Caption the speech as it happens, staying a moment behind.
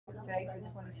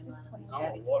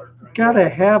Gotta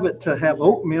have it to have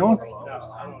oatmeal.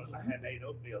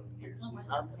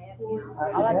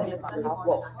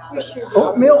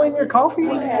 Oatmeal in your coffee?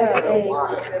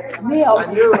 Meal.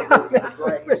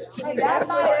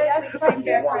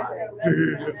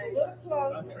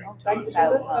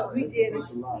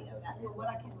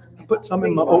 Put some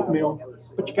in my oatmeal,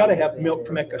 but you gotta have milk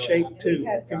to make a shake too.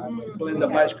 If you blend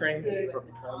up ice cream.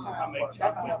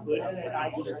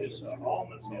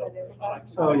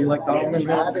 Oh, you like the almond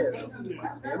milk?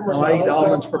 No, I eat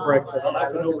almonds for breakfast.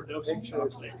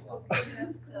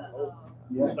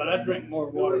 But I drink more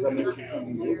water than you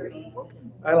can.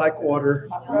 I like water.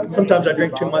 Sometimes I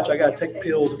drink too much. I gotta take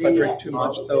pills if I drink too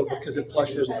much though, because it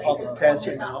flushes all the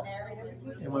potassium out.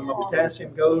 And when my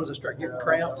potassium goes, I start getting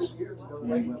cramps.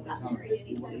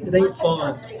 It ain't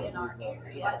fun.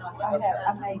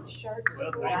 I made shirts.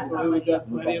 Well, thankfully we got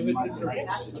plenty of it to drink.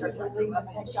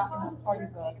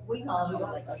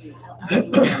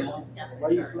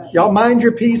 Y'all mind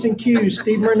your P's and Q's.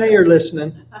 Steve and Renee are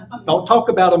listening. Don't talk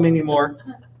about them anymore.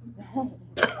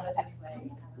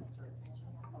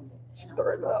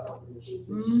 Stir it up.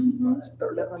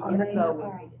 Stir it up.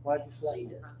 Why'd you say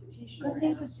this?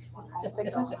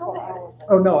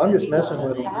 Oh, no, I'm just messing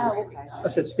with them. I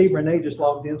said Steve and Renee just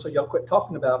logged in, so y'all quit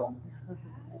talking about them.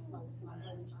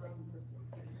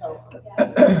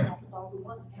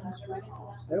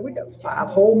 There we go. 5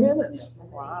 whole minutes.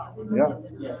 Wow. Yeah.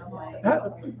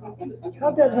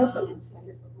 How'd that happen?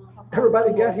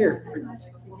 Everybody got here.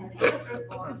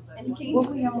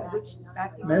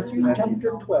 Matthew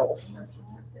chapter 12.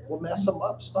 We'll mess them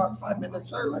up, start 5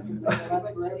 minutes early.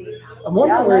 I'm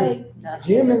wondering where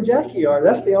Jim and Jackie are.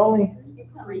 That's the only,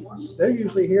 they're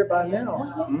usually here by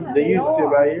now. They used to sit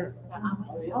right here.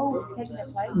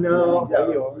 No,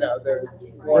 No,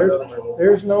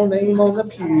 there's no name on the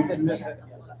pew.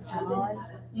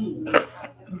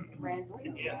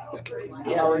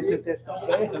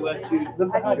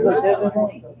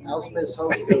 How's Miss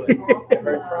Hope doing?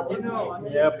 Heard from her?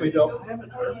 Yeah, we don't.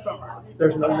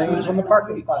 There's no names on the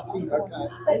parking spots either.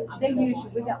 They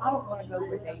usually, I don't want to go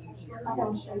where they usually.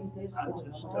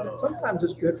 Sometimes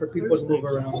it's good for people to move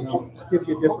around, though. Gives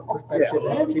you a different perspective.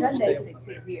 And keeps you Sundays stable. they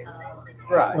sit here.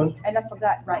 Right. And I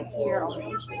forgot right here on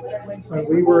Wednesday. When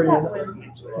we were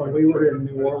in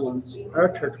New Orleans, our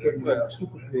church wasn't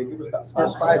super big. It was about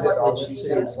Despite it all, she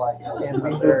seems like. And we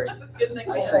moved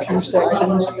 2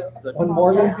 sections one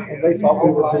morning, and they thought we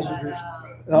were visitors.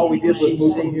 And all we did was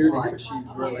move from here to here. She's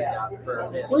really got her.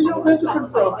 Where y'all visiting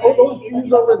from? Oh, those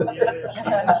Jews over there.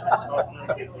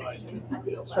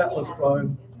 That was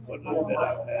fun.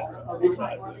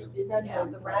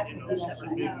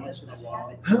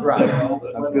 Right.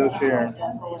 I'm still sharing.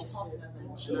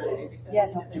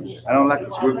 I don't like the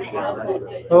group share.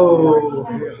 Oh,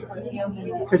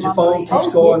 because your phone keeps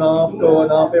going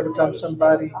off every time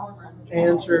somebody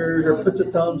answers or puts a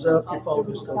thumbs up, your phone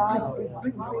just goes.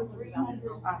 Bing, bing,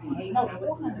 bing.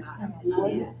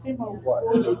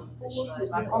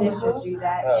 My sister do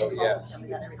that. Oh, yeah.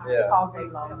 Yeah. All day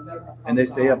long. And they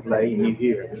stay up late and you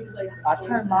hear. I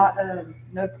turn my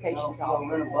notifications off.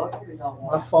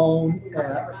 My phone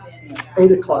at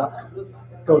 8 o'clock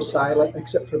goes silent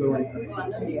except for the ring. I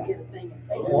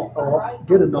won't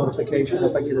get a notification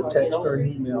if I get a text or an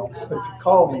email, but if you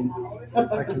call me,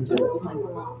 I can get it.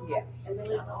 Yeah.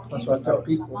 That's what I tell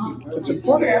people. If it's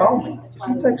important, call me. If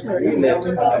you text me or email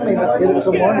me, I may not get it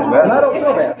till morning, and I don't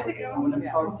feel bad.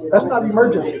 That's not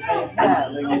emergency. No,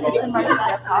 if it's emergency,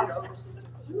 that's all.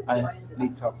 I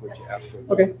need to talk with you after.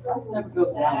 Okay. He's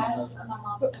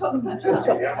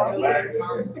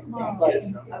my first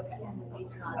cousin.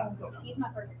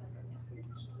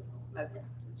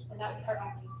 And that was her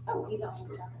only. Oh,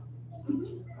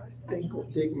 he's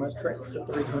Dig my trench for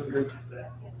 300.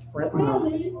 Renting a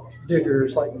digger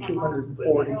is like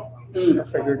 240. I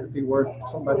figured it'd be worth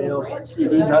somebody else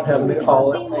not having me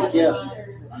call it. Yeah.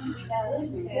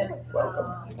 Welcome.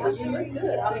 That's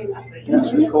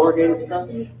corrugated stuff?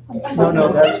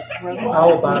 No, that's,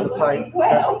 I'll buy the pipe.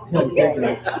 That's him digging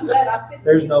it.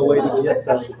 There's no way to get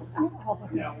the,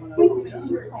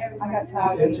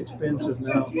 it's expensive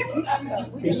now.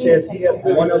 He said he had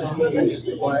one of them used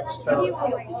the black stuff.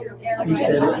 He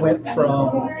said it went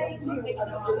from,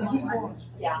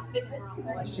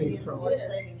 let's see, from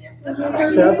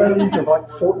 $7 to like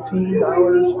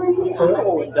 $14 a foot.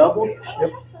 Oh, it doubled?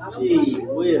 Yep. Gee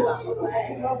whiz.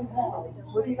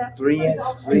 What is that?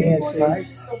 3-inch pipe.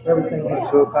 Everything And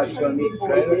was so pipe's gonna need a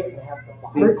trailer.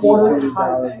 3/4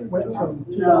 $50 went from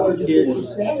No $2.50 kidding. to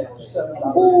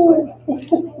 $7.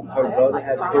 Her brother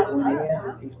had to put one in.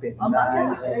 He spent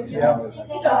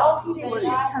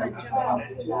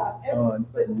 $900 on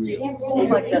real.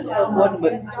 Seemed like that stuff wasn't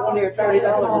but $20 or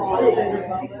 $30 a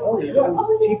stick. Oh,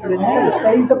 yeah, cheaper than that.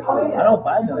 Save the plant. I don't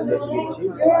buy none of that shit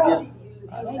cheap.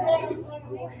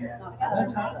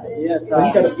 Yeah, it's You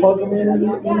gotta plug them in and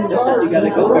You gotta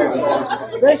go there.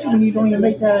 Especially when you don't even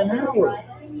make that an hour.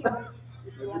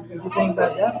 If you think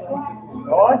about that way.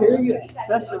 Oh, I hear you.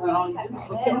 Especially when all you do is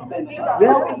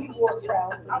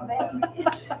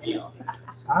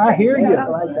I hear you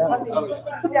like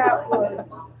that.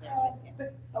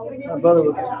 My brother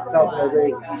was talking the other day.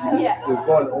 He was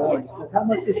going to Orange. He says, how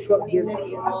much this truck gives me?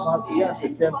 Yeah, for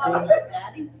 17.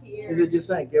 He said, just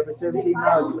think, every 17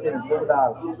 miles, you spend $4.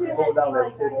 $4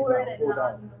 every 17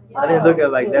 miles. $4. I didn't look at it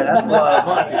like that. That's a lot of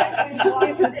money.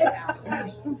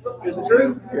 Is it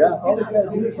true? Yeah. All they gotta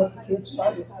do is let the kids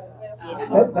start it.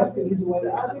 That's the easy way to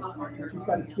do it. If you've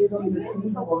got a kid on your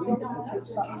team, or you the kids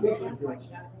stop fishing,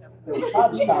 they'll try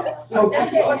to stop it.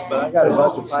 But I got a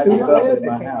bunch of pipe stuff in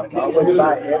my house. I always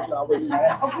buy extra, I always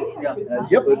have.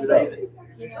 Yep. Put it up.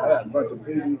 I got a bunch of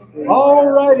PVC. All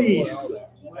righty.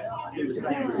 Do the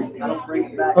same. I don't bring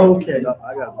it back. Okay.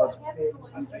 I got a bunch of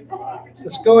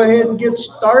Let's go ahead and get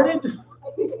started.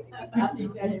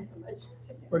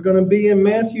 We're going to be in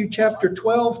Matthew chapter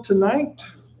 12 tonight.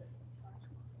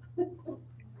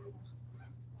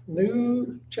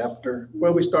 New chapter.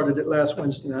 Well, we started it last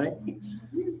Wednesday night.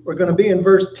 We're going to be in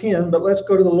verse 10, but let's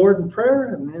go to the Lord in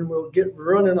prayer and then we'll get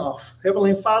running off.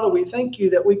 Heavenly Father, we thank you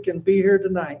that we can be here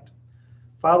tonight.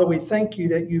 Father, we thank you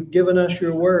that you've given us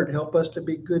your word. Help us to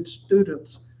be good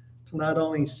students, to not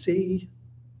only see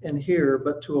and hear,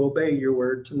 but to obey your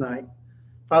word tonight.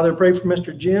 Father, I pray for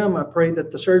Mr. Jim. I pray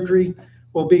that the surgery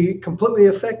will be completely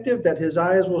effective, that his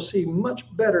eyes will see much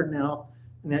better now,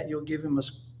 and that you'll give him a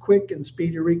quick and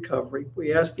speedy recovery.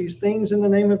 We ask these things in the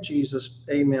name of Jesus.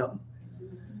 Amen.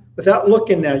 Without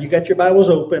looking now, you got your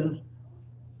Bibles open.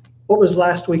 What was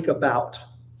last week about?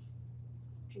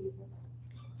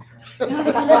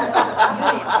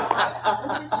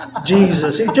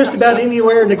 Jesus. Just about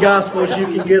anywhere in the Gospels you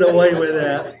can get away with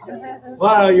that.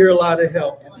 Wow, you're a lot of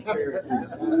help.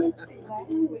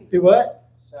 Do what?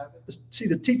 See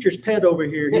the teacher's pet over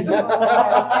here.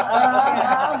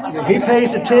 He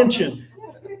pays attention.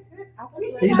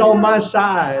 He's on my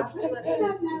side.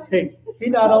 Hey, he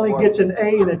not only gets an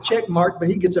A and a check mark, but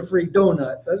he gets a free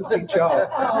donut. That'll teach y'all.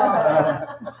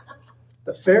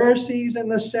 The Pharisees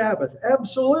and the Sabbath.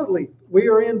 Absolutely. We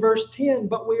are in verse 10,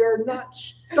 but we are not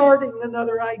starting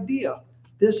another idea.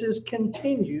 This is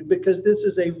continued because this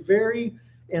is a very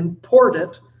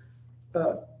important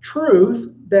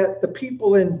truth that the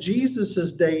people in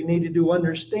Jesus's day needed to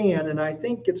understand. And I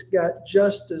think it's got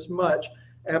just as much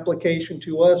application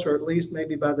to us, or at least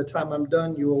maybe by the time I'm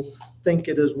done, you'll think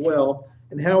it as well,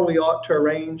 and how we ought to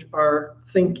arrange our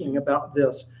thinking about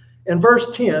this. In verse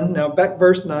 10, now back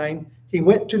verse 9, he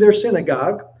went to their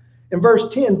synagogue. In verse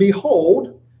 10,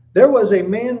 behold, there was a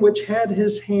man which had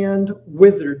his hand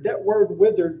withered. That word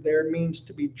withered there means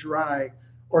to be dry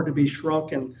or to be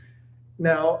shrunken.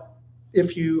 Now,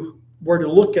 if you were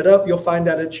to look it up, you'll find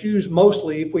out it's used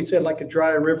mostly if we said like a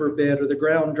dry riverbed or the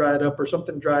ground dried up or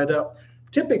something dried up.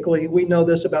 Typically, we know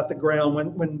this about the ground.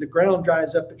 When the ground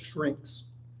dries up, it shrinks.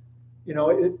 You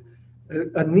know,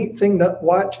 a neat thing to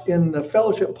watch in the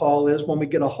fellowship hall is when we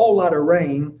get a whole lot of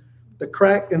rain, the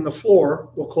crack in the floor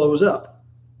will close up.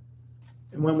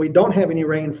 And when we don't have any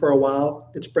rain for a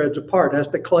while, it spreads apart. As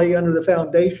the clay under the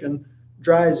foundation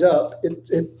dries up,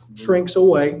 it shrinks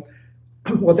away.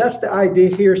 Well, that's the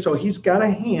idea here. So he's got a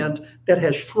hand that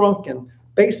has shrunken.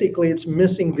 Basically, it's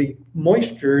missing the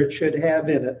moisture it should have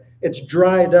in it. It's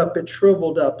dried up, it's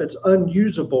shriveled up, it's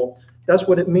unusable. That's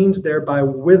what it means there by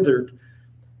withered.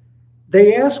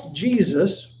 They asked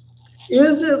Jesus,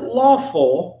 is it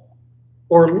lawful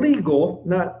or legal,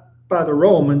 not by the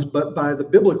Romans, but by the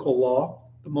biblical law,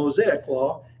 the Mosaic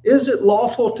law, is it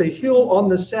lawful to heal on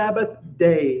the Sabbath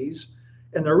days?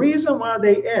 And the reason why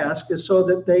they ask is so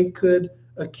that they could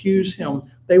accuse him.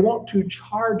 They want to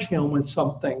charge him with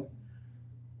something.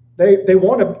 They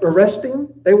want to arrest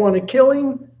him. They want to kill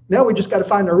him. Now we just got to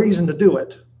find a reason to do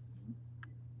it.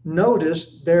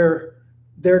 Notice their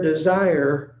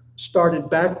desire started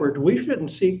backward. We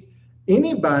shouldn't seek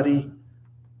anybody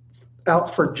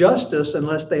out for justice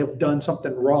unless they have done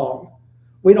something wrong.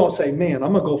 We don't say, man,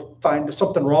 I'm going to go find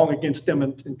something wrong against them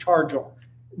and charge them.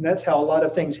 And that's how a lot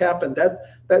of things happen.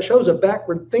 That shows a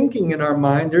backward thinking in our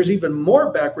mind. There's even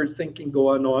more backward thinking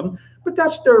going on, but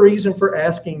that's their reason for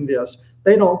asking this.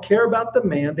 They don't care about the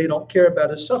man. They don't care about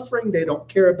his suffering. They don't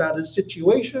care about his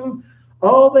situation.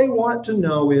 All they want to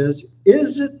know is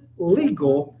it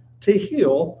legal to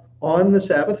heal on the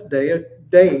Sabbath day,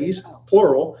 days,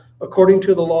 plural, according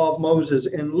to the law of Moses?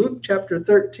 In Luke chapter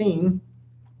 13,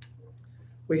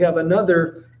 we have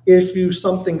another issue,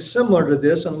 something similar to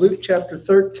this, in Luke chapter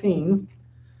 13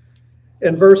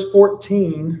 and verse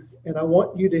 14. And I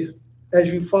want you to, as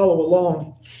you follow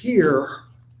along, hear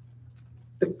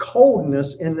the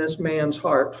coldness in this man's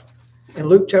heart. In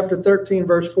Luke chapter 13,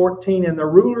 verse 14, and the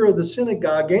ruler of the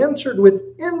synagogue answered with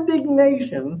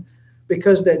indignation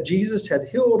because that Jesus had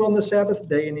healed on the Sabbath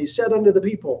day. And he said unto the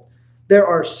people, there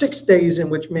are 6 days in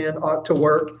which men ought to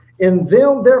work. In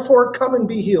them, therefore, come and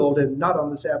be healed, and not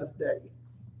on the Sabbath day.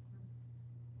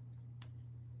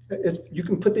 You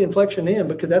can put the inflection in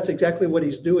because that's exactly what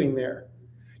he's doing there.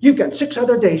 You've got 6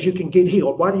 other days you can get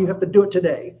healed. Why do you have to do it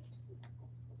today?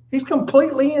 He's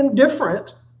completely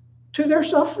indifferent to their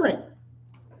suffering.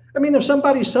 I mean, if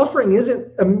somebody's suffering,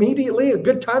 isn't immediately a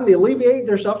good time to alleviate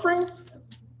their suffering?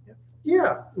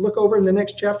 Yeah. Look over in the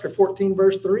next chapter, 14,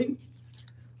 verse 3.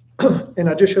 And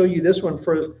I just show you this one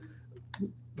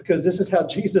because this is how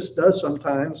Jesus does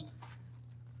sometimes.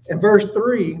 In verse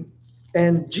 3,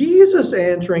 and Jesus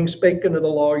answering spake unto the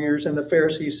lawyers and the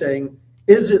Pharisees, saying,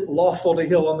 is it lawful to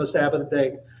heal on the Sabbath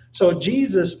day? So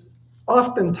Jesus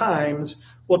oftentimes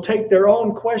will take their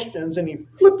own questions and he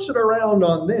flips it around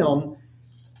on them,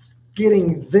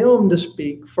 getting them to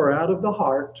speak, for out of the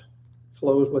heart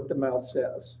flows what the mouth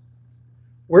says.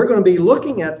 We're going to be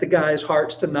looking at the guy's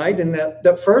hearts tonight, and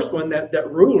that first one,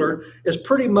 that ruler, is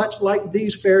pretty much like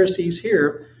these Pharisees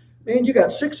here. Man, you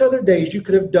got 6 other days you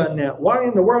could have done that. Why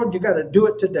in the world you got to do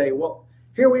it today? Well,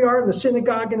 here we are in the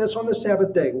synagogue and it's on the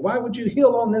Sabbath day. Why would you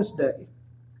heal on this day?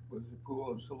 Was the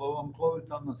pool of Siloam closed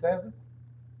on the Sabbath?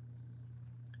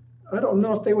 I don't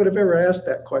know if they would have ever asked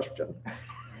that question.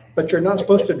 But you're not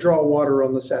supposed to draw water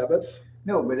on the Sabbath.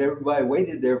 No, but everybody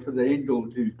waited there for the angel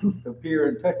to appear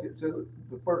and touch it. So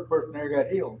the first person there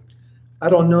got healed. I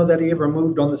don't know that he ever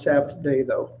moved on the Sabbath day,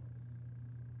 though.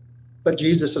 But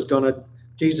Jesus is going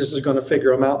to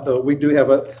figure them out, though. We do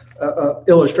have a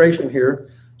illustration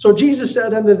here. So Jesus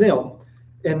said unto them,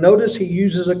 and notice he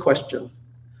uses a question.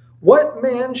 What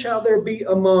man shall there be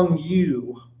among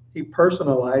you? He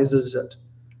personalizes it.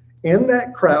 In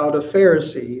that crowd of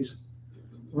Pharisees,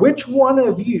 which one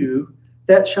of you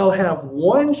that shall have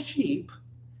 1 sheep,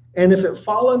 and if it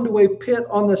fall into a pit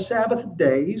on the Sabbath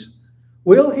days,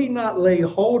 will he not lay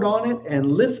hold on it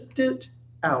and lift it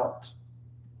out?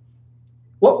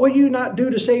 What will you not do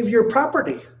to save your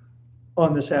property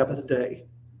on the Sabbath day?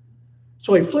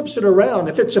 So he flips it around.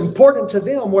 If it's important to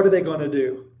them, what are they going to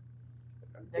do?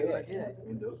 They're going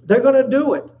to do it. They're going to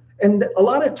do it. And a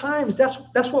lot of times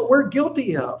that's what we're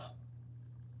guilty of.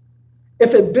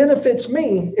 If it benefits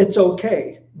me, it's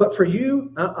okay. But for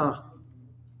you,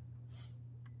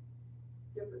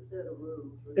 Different set of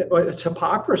rules. It's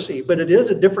hypocrisy, but it is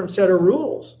a different set of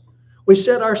rules. We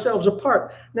set ourselves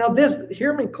apart. Now,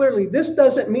 hear me clearly, this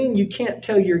doesn't mean you can't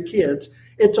tell your kids,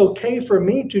 it's okay for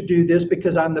me to do this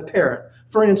because I'm the parent.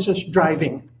 For instance,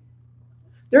 driving.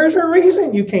 There's a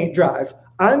reason you can't drive.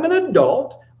 I'm an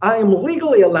adult. I am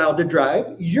legally allowed to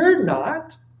drive. You're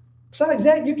not. Besides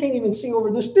that, you can't even see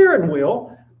over the steering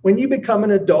wheel. When you become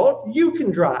an adult, you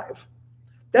can drive.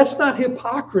 That's not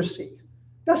hypocrisy.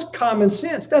 That's common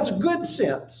sense. That's good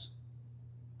sense.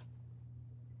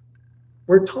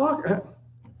 We're talking.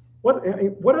 What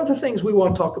are the things we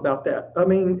want to talk about that? I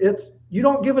mean, you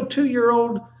don't give a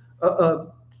 2-year-old a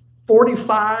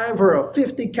 45 or a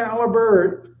 50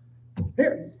 caliber.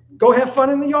 Here, go have fun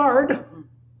in the yard.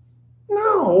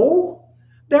 No,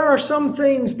 there are some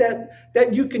things that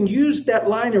you can use that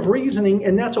line of reasoning,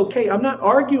 and that's okay. I'm not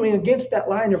arguing against that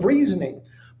line of reasoning.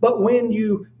 But when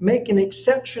you make an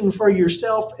exception for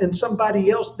yourself and somebody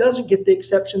else doesn't get the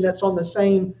exception that's on the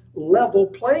same level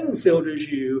playing field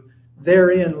as you,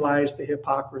 therein lies the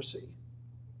hypocrisy.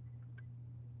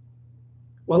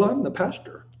 Well, I'm the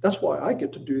pastor. That's why I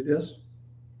get to do this.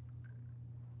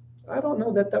 I don't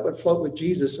know that would float with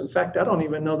Jesus. In fact, I don't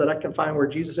even know that I can find where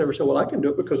Jesus ever said, well, I can do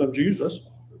it because I'm Jesus.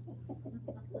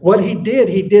 What he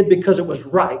did because it was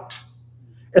right.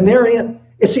 And therein,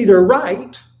 it's either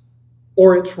right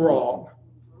or it's wrong.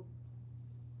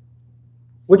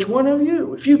 Which one of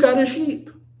you? If you got a sheep,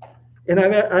 and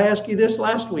I asked you this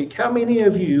last week, how many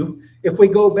of you, if we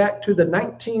go back to the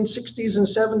 1960s and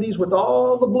 70s with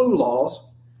all the blue laws,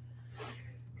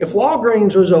 If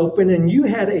Walgreens was open and you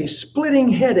had a splitting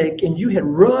headache and you had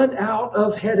run out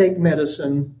of headache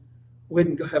medicine,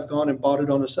 wouldn't have gone and bought it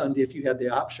on a Sunday if you had the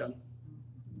option.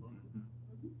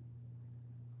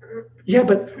 Yeah,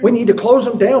 but we need to close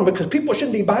them down because people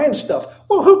shouldn't be buying stuff.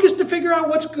 Well, who gets to figure out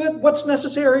what's good, what's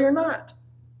necessary or not?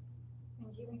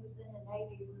 When Jimmy was in the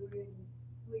Navy,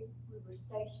 we were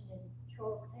stationed in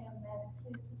Charlestown,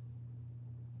 Massachusetts,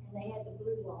 and they had the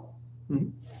blue laws.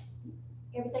 Mhm.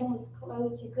 Everything was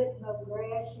closed. You couldn't mow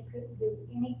grass. You couldn't do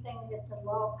anything that the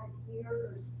law could hear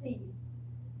or see,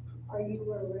 or you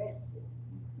were arrested.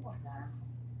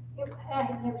 I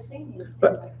had never seen anything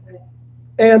like that.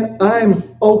 And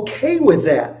I'm okay with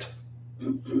that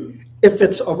if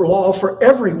it's a law for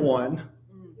everyone.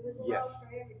 It was a Yes. law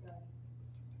for everybody.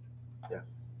 Yes.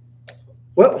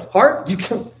 Well,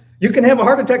 you can have a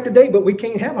heart attack today, but we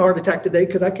can't have a heart attack today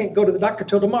because I can't go to the doctor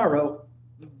till tomorrow.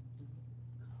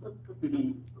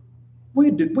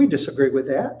 We disagree with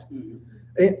that.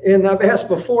 And I've asked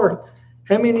before,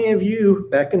 how many of you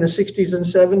back in the 60s and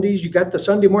 70s, you got the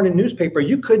Sunday morning newspaper,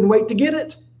 you couldn't wait to get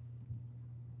it?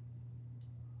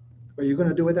 Are you going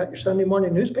to do without your Sunday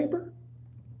morning newspaper?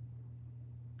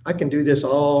 I can do this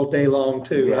all day long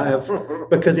too. I have,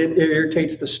 because it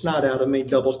irritates the snot out of me,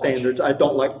 double standards. I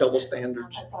don't like double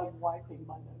standards. As I'm wiping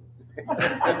my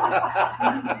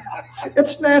nose.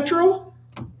 It's natural,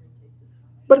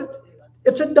 but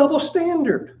it's a double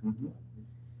standard.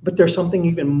 But there's something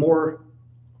even more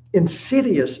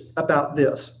insidious about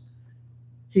this.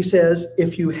 He says,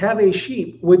 if you have a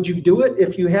sheep, would you do it?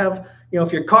 If you have,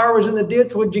 if your car was in the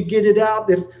ditch, would you get it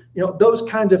out? If, those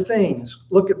kinds of things.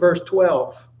 Look at verse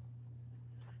 12.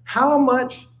 How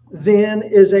much then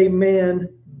is a man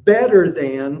better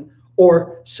than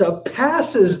or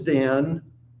surpasses than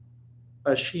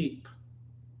a sheep?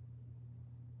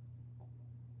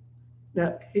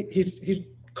 Now, he's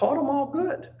caught them all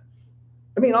good.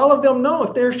 I mean, all of them know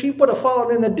if their sheep would have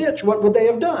fallen in the ditch, what would they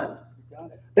have done?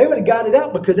 They would have got it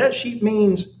out because that sheep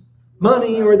means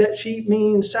money, or that sheep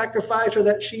means sacrifice, or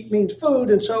that sheep means food.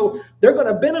 And so they're going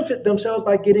to benefit themselves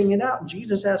by getting it out. And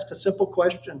Jesus asked a simple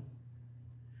question.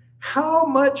 How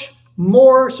much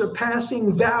more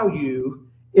surpassing value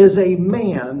is a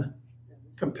man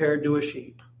compared to a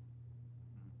sheep?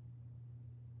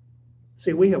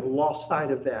 See, we have lost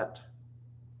sight of that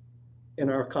in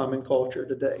our common culture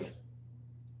today.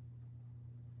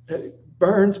 It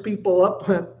burns people up.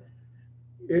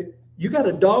 You got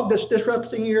a dog that's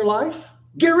disrupting your life?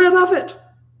 Get rid of it.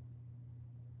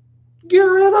 Get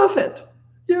rid of it.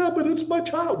 Yeah, but it's my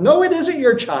child. No, it isn't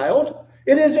your child.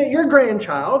 It isn't your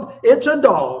grandchild. It's a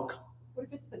dog. What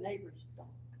if it's the neighbor's dog?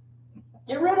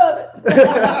 Get rid of it.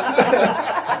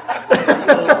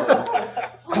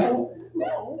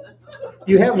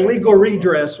 You have legal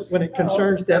redress when it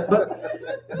concerns that.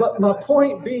 But my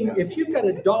point being, if you've got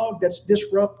a dog that's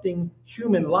disrupting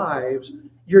human lives,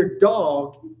 your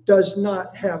dog does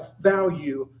not have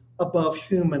value above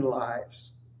human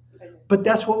lives. But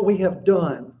that's what we have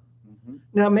done.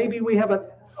 Now, maybe we haven't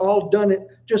all done it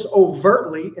just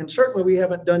overtly, and certainly we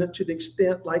haven't done it to the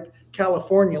extent like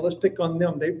California. Let's pick on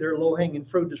them. They're low-hanging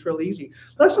fruit. It's real easy.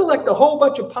 Let's elect a whole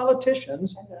bunch of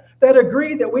politicians that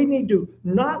agree that we need to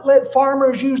not let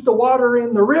farmers use the water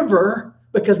in the river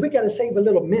because we got to save a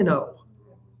little minnow.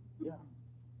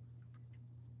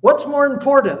 What's more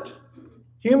important,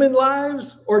 human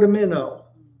lives or the minnow?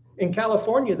 In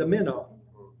California, the minnow.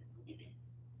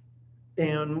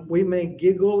 And we may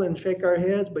giggle and shake our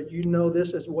heads, but you know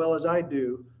this as well as I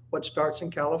do. What starts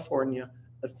in California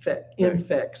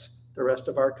infects the rest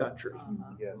of our country.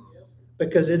 Yes.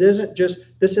 Because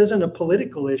this isn't a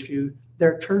political issue.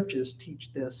 Their churches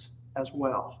teach this as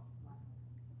well.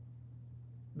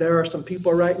 There are some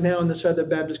people right now in the Southern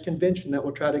Baptist Convention that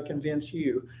will try to convince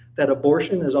you that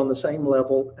abortion is on the same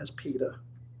level as PETA.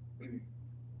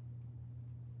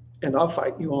 And I'll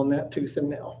fight you on that tooth and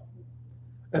nail.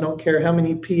 I don't care how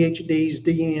many PhDs,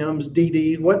 DMs,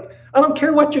 DDs, I don't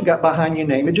care what you got behind your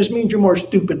name. It just means you're more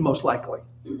stupid, most likely.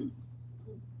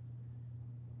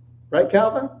 Right,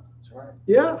 Calvin? That's right.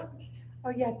 Yeah.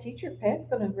 Oh yeah, teacher Pat's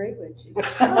gonna agree with you. He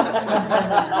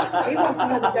wants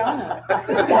another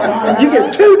donut. You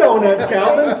get 2 donuts,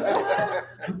 Calvin.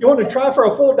 You want to try for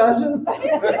a full dozen?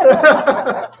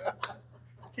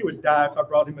 He would die if I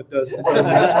brought him a dozen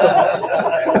donuts.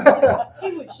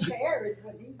 He would share is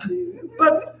what he'd do.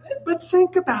 But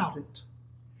think about it.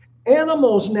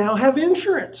 Animals now have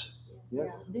insurance.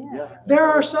 Yes. Yeah. There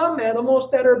are some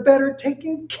animals that are better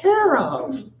taken care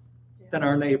of than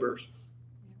our neighbors.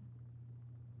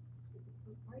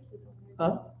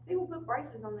 Huh? People put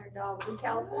braces on their dogs in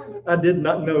California. I did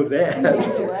not know that.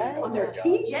 On their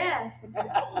teeth? Yes.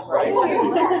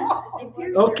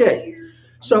 Okay.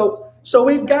 So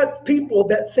we've got people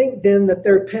that think then that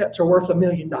their pets are worth $1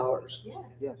 million.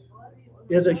 Yes.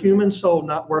 Is a human soul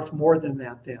not worth more than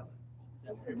that then?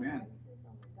 Amen.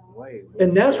 Way.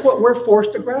 And that's what we're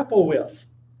forced to grapple with.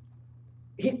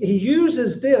 He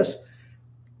uses this.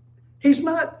 He's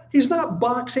not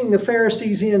boxing the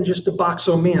Pharisees in just to box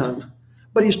them in,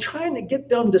 but he's trying to get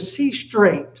them to see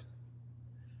straight.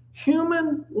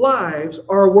 Human lives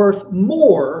are worth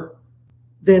more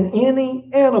than any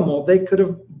animal they could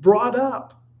have brought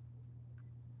up.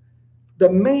 The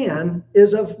man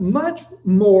is of much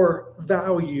more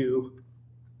value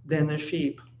than the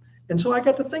sheep. And so I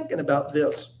got to thinking about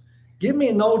this. Give me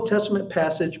an Old Testament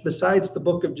passage besides the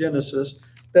book of Genesis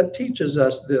that teaches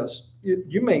us this.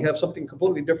 You may have something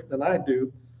completely different than I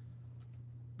do,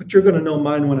 but you're going to know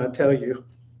mine when I tell you.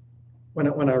 When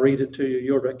I read it to you,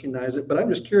 you'll recognize it. But I'm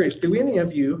just curious, do any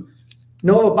of you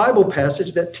know a Bible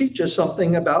passage that teaches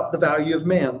something about the value of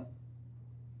man?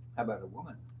 How about a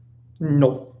woman?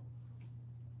 No.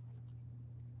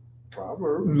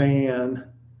 Proverbs.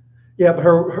 Man. Yeah, but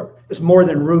her it's more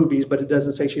than rubies, but it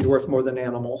doesn't say she's worth more than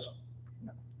animals.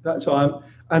 So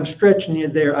I'm stretching you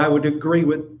there. I would agree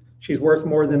with she's worth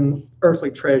more than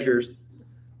earthly treasures,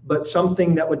 but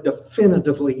something that would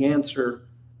definitively answer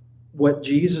what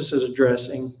Jesus is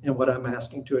addressing and what I'm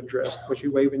asking to address. Was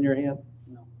you waving your hand?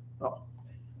 No. Oh.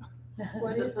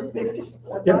 What is it?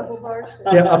 A Yeah. Bible verse?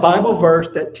 Yeah, a Bible verse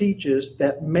that teaches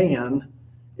that man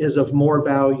is of more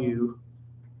value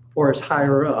or is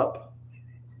higher up.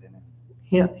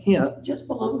 Hint, hint. Just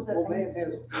below Well, the. man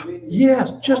has.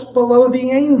 Yes, just below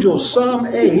the angels, Psalm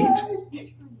 8.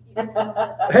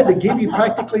 I had to give you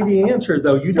practically the answer,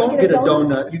 though. You don't get a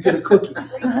donut, you get a cookie.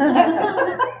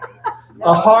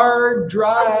 A hard,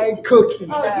 dry cookie.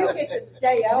 Oh, you get to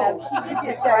stay out. She gets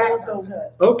to stay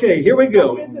out. Okay, here we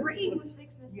go. Reed was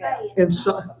fixing to say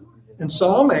it. In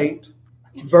Psalm 8,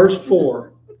 verse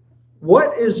 4,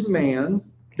 what is man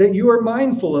that you are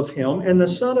mindful of him, and the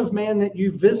Son of Man that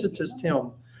you visitest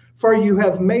him? For you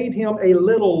have made him a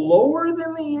little lower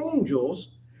than the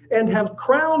angels, and have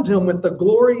crowned him with the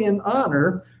glory and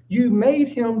honor. You made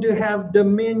him to have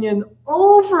dominion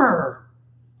over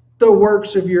the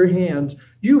works of your hands.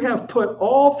 You have put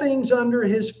all things under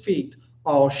his feet,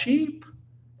 all sheep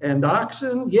and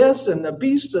oxen, yes, and the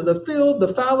beasts of the field,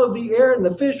 the fowl of the air, and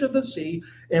the fish of the sea,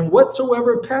 and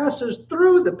whatsoever passes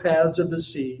through the paths of the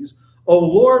seas. O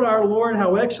Lord, our Lord,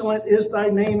 how excellent is thy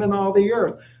name in all the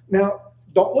earth. Now,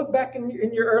 don't look back in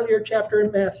your earlier chapter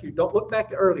in Matthew. Don't look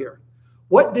back earlier.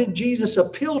 What did Jesus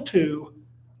appeal to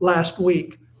last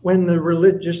week when the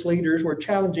religious leaders were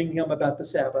challenging him about the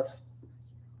Sabbath?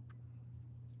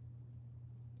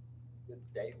 With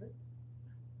David.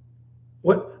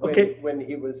 What? Okay. When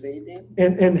he was eating.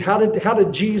 And how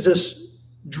did Jesus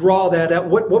draw that out?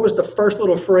 What was the first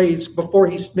little phrase before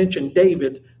he mentioned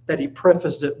David that he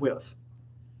prefaced it with?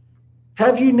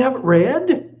 Have you never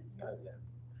read?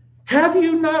 Have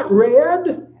you not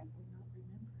read?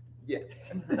 Yeah.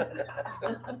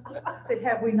 Said,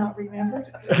 have we not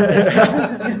remembered?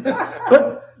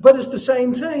 but it's the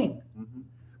same thing.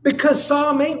 Because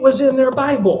Psalm 8 was in their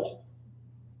Bible.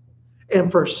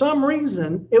 And for some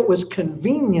reason, it was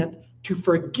convenient to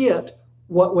forget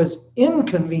what was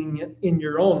inconvenient in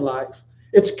your own life.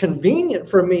 It's convenient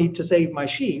for me to save my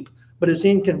sheep, but it's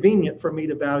inconvenient for me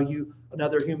to value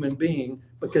another human being,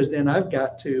 because then I've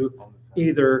got to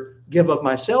either give of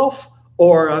myself,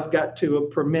 or I've got to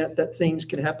permit that things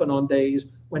can happen on days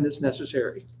when it's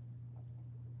necessary.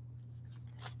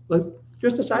 Look,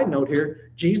 just a side note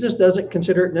here, Jesus doesn't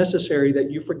consider it necessary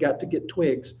that you forgot to get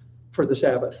twigs for the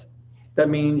Sabbath. That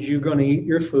means you're going to eat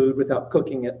your food without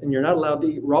cooking it, and you're not allowed to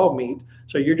eat raw meat,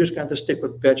 so you're just going to have to stick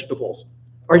with vegetables.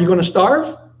 Are you going to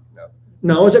starve? No.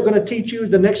 No. Is it going to teach you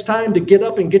the next time to get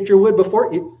up and get your wood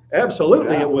before you?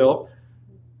 Absolutely, it will.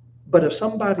 But if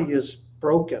somebody is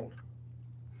broken,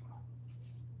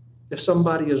 if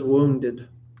somebody is wounded,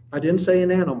 I didn't say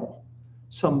an animal,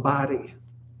 somebody,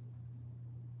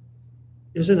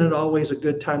 isn't it always a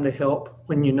good time to help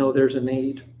when you know there's a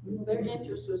need? Their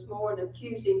interest was more in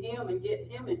accusing him and getting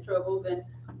him in trouble than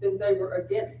they were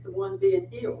against the one being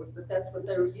healed. But that's what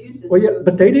they were using. Well, yeah,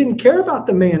 but they didn't care about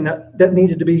the man that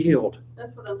needed to be healed.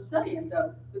 That's what I'm saying,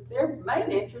 though. But their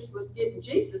main interest was getting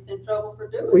Jesus in trouble for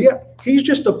doing it. Well, yeah, he's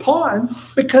just a pawn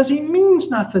because he means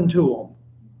nothing to them.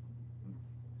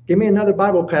 Give me another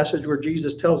Bible passage where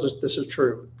Jesus tells us this is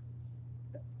true.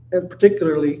 And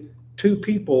particularly two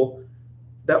people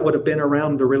that would have been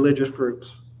around the religious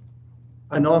groups.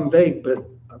 I know I'm vague, but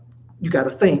you got to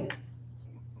think.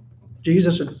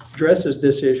 Jesus addresses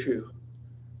this issue.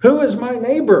 Who is my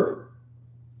neighbor?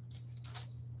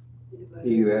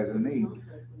 He who has a need.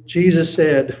 Jesus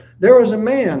said, there was a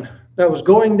man that was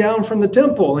going down from the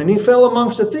temple, and he fell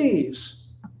amongst the thieves.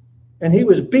 And he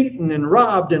was beaten and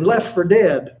robbed and left for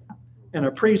dead. And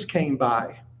a priest came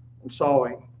by and saw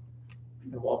him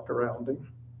and walked around him.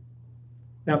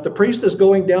 Now, if the priest is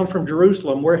going down from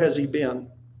Jerusalem, where has he been?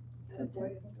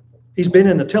 He's been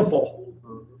in the temple.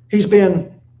 He's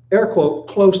been, air quote,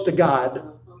 close to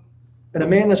God. And a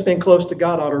man that's been close to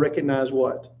God ought to recognize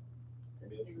what?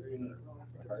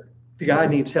 The guy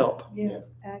needs help. Yeah,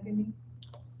 agony.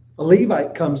 A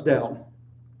Levite comes down.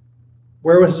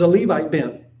 Where has a Levite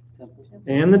been?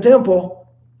 In the temple,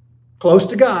 close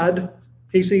to God.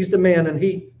 He sees the man and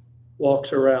he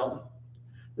walks around.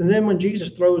 And then when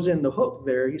Jesus throws in the hook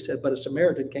there, he said, but a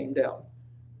Samaritan came down.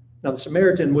 Now, the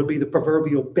Samaritan would be the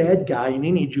proverbial bad guy in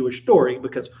any Jewish story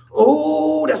because,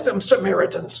 oh, that's them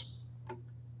Samaritans.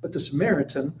 But the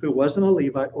Samaritan, who wasn't a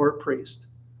Levite or a priest,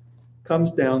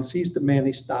 comes down, sees the man,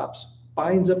 he stops,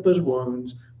 binds up his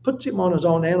wounds, puts him on his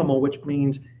own animal, which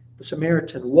means the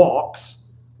Samaritan walks,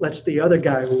 lets the other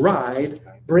guy ride,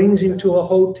 brings him to a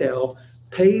hotel,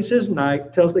 pays his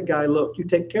night, tells the guy, look, you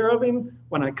take care of him.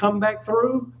 When I come back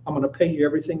through, I'm going to pay you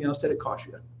everything else that it cost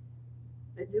you.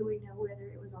 But do we know whether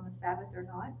it was on the Sabbath or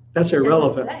not? That's It doesn't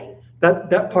irrelevant. say.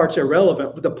 That part's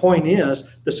irrelevant. But the point is,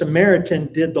 the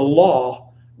Samaritan did the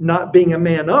law, not being a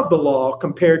man of the law,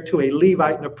 compared to a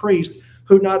Levite and a priest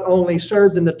who not only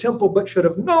served in the temple, but should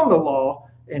have known the law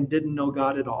and didn't know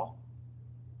God at all.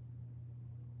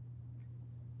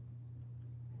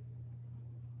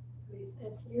 It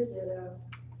says here that,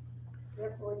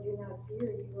 therefore do not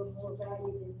fear, you are more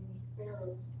valuable than many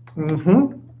sparrows.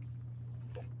 Mm-hmm.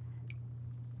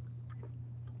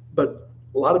 But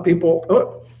a lot of people,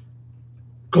 oh,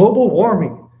 global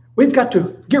warming. We've got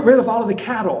to get rid of all of the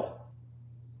cattle.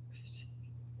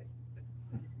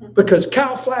 Because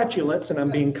cow flatulence, and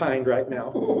I'm being kind right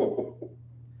now,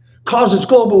 causes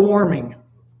global warming.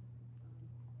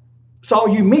 It's all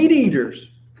you meat eaters.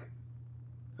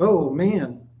 Oh,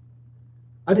 man.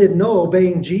 I didn't know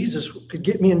obeying Jesus could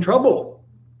get me in trouble.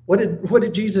 What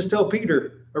did Jesus tell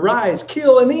Peter? Arise,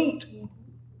 kill, and eat.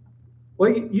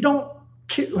 Well, you don't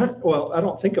kill. Well, I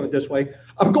don't think of it this way.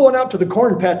 I'm going out to the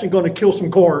corn patch and going to kill some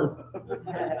corn.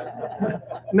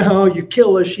 No, you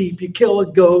kill a sheep, you kill a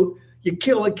goat, you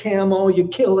kill a camel, you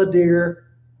kill a deer.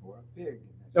 Or a pig.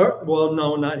 Or, well,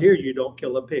 no, not here. You don't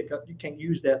kill a pig. You can't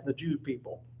use that in the Jew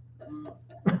people.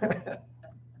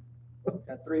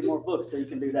 Got 3 more books till you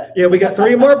can do that. Yeah, we got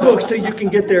 3 more books till you can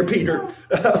get there, Peter.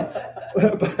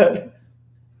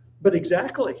 But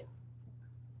exactly.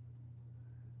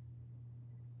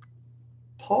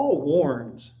 Paul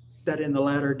warns that in the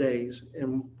latter days,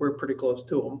 and we're pretty close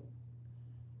to them,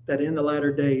 that in the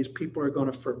latter days, people are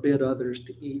going to forbid others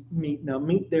to eat meat. Now,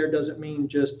 meat there doesn't mean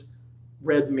just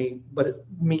red meat, but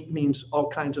meat means all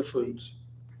kinds of foods.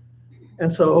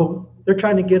 And so they're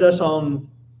trying to get us on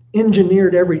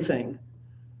engineered everything.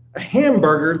 A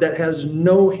hamburger that has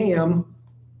no ham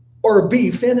or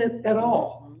beef in it at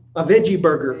all. A veggie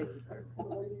burger.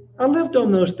 I lived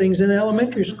on those things in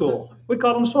elementary school. We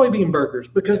called them soybean burgers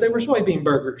because they were soybean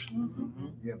burgers.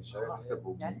 Yeah, sir.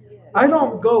 I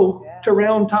don't go to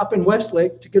Round Top in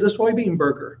Westlake to get a soybean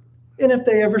burger. And if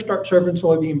they ever start serving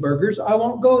soybean burgers, I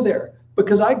won't go there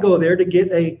because I go there to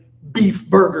get a beef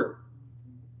burger.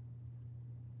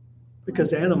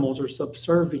 Because animals are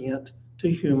subservient to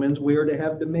humans. We are to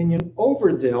have dominion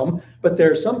over them. But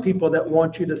there are some people that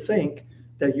want you to think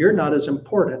that you're not as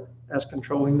important as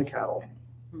controlling the cattle.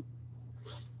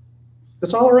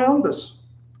 It's all around us.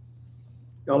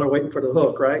 Y'all are waiting for the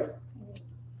hook, right?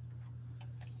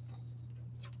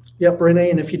 Yep,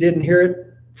 Renee, and if you didn't hear it,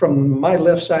 from my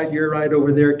left side, your right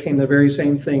over there came the very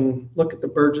same thing. Look at the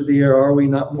birds of the air. Are we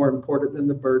not more important than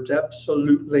the birds?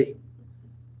 Absolutely.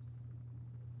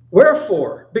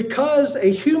 Wherefore, because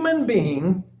a human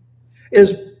being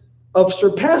is of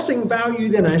surpassing value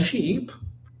than a sheep,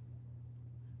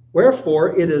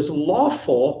 wherefore it is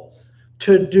lawful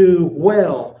to do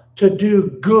well, to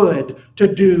do good,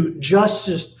 to do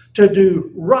justice, to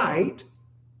do right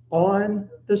on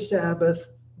the Sabbath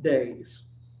days.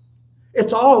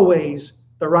 It's always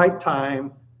the right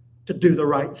time to do the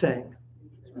right thing.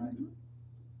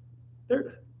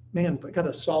 Man, I got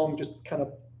a song just kind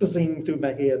of buzzing through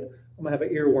my head. I'm gonna have an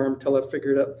earworm till I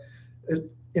figure it out.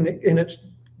 And it's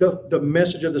the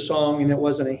message of the song, and it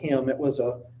wasn't a hymn. It was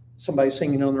somebody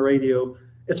singing on the radio.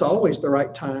 It's always the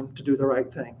right time to do the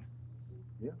right thing.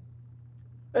 Yeah.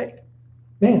 Hey,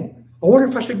 man, I wonder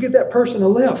if I should give that person a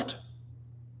lift.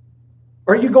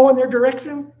 Are you going their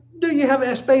direction? Do you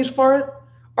have space for it?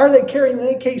 Are they carrying an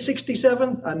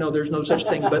AK-67? I know there's no such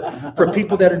thing, but for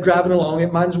people that are driving along,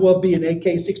 it might as well be an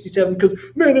AK-67 because,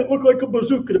 man, it looked like a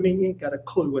bazooka to me. You ain't got a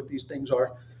clue what these things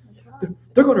are.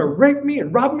 They're going to rape me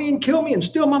and rob me and kill me and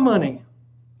steal my money.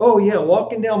 Oh, yeah,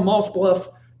 walking down Moss Bluff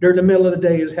during the middle of the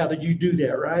day is how did you do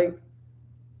that, right?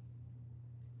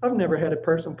 I've never had a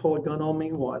person pull a gun on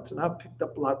me once, and I've picked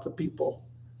up lots of people.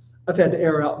 I've had to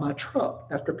air out my truck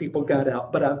after people got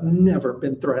out, but I've never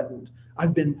been threatened.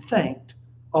 I've been thanked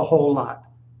a whole lot.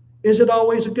 Is it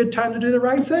always a good time to do the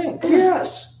right thing?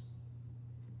 Yes,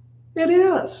 it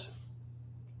is.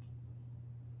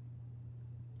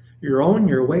 You're on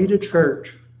your way to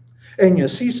church, and you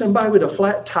see somebody with a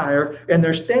flat tire, and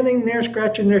they're standing there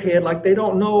scratching their head like they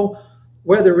don't know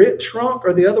whether it shrunk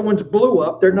or the other one's blew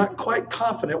up. They're not quite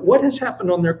confident what has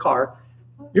happened on their car.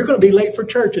 You're going to be late for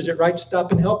church. Is it right to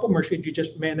stop and help them, or should you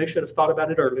just, man, they should have thought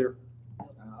about it earlier?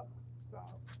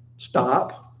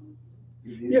 Stop.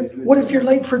 Yeah. What if you're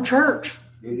late for church?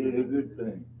 You did a good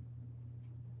thing.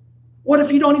 What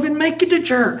if you don't even make it to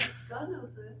church? God knows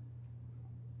it.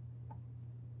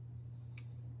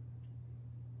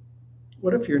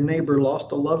 What if your neighbor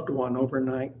lost a loved one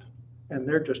overnight and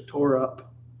they're just tore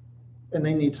up and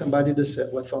they need somebody to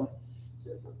sit with them?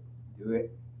 Do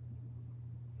it.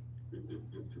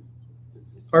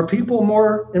 Are people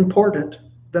more important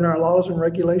than our laws and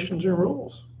regulations and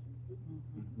rules?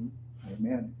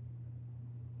 Amen.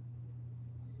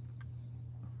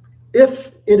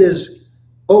 If it is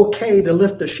okay to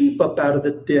lift a sheep up out of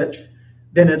the ditch,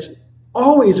 then it's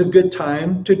always a good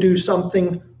time to do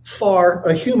something for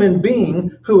a human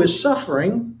being who is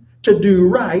suffering, to do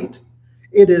right.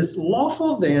 It is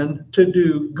lawful then to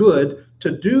do good,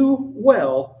 to do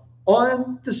well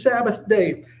on the Sabbath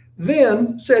day.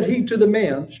 Then said he to the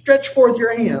man, stretch forth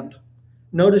your hand.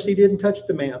 Notice he didn't touch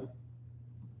the man.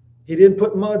 He didn't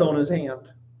put mud on his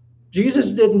hand. Jesus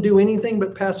didn't do anything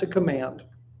but pass a command.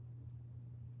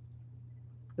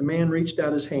 The man reached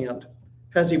out his hand.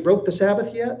 Has he broke the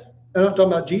Sabbath yet? I'm not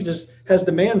talking about Jesus. Has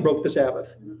the man broke the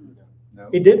Sabbath? No.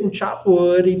 He didn't chop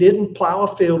wood. He didn't plow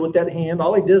a field with that hand.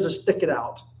 All he does is stick it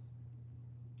out.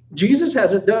 Jesus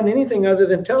hasn't done anything other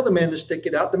than tell the man to stick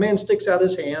it out. The man sticks out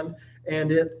his hand,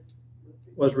 and it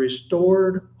was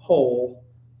restored whole,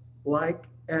 like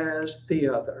as the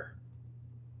other.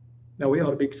 Now, we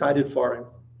ought to be excited for him.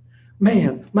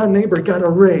 Man, my neighbor got a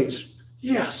raise.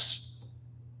 Yes.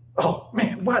 Oh,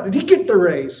 man, why did he get the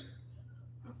raise?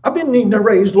 I've been needing a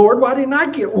raise, Lord. Why didn't I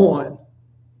get one?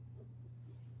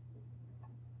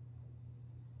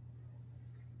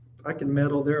 I can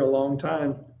meddle there a long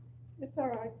time. It's all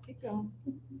right, keep going.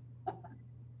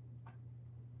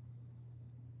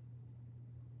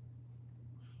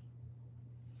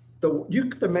 You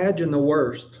could imagine the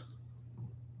worst,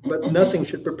 but nothing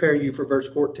should prepare you for verse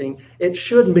 14. It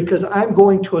shouldn't, because I'm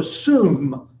going to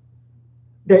assume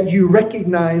that you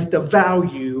recognize the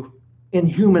value in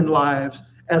human lives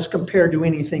as compared to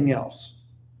anything else.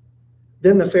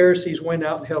 Then the Pharisees went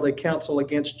out and held a council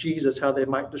against Jesus, how they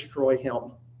might destroy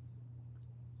him.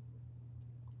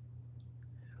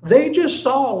 They just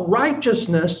saw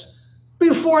righteousness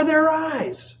before their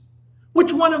eyes.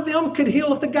 Which one of them could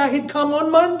heal if the guy had come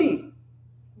on Monday?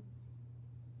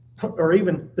 Or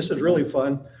even, this is really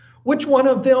fun, which one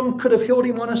of them could have healed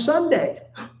him on a Sunday?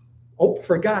 Oh,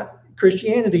 forgot.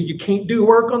 Christianity, you can't do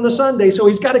work on the Sunday, so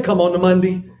he's got to come on the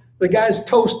Monday. The guy's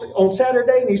toast on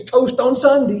Saturday and he's toast on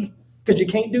Sunday because you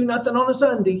can't do nothing on a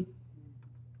Sunday.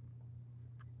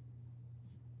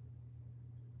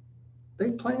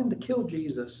 They planned to kill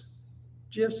Jesus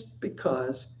just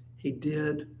because he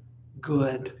did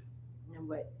good. And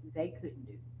what they couldn't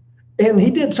do. And he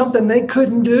did something they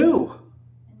couldn't do.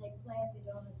 And they planned it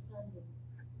on a Sunday.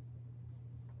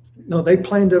 No, they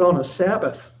planned it on a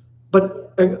Sabbath.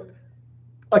 But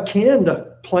akin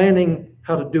to planning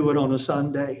how to do it on a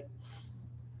Sunday.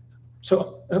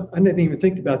 So I didn't even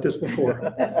think about this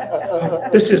before.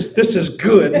 This is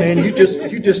good, man. You just. I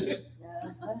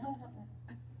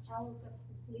woke up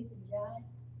to sleep and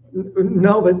giant.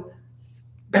 No, but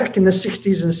back in the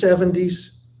 60s and 70s,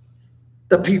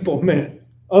 the people, man,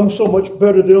 I'm so much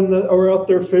better than them that are out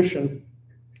there fishing.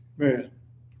 Man,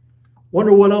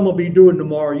 wonder what I'm going to be doing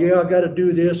tomorrow. Yeah, I got to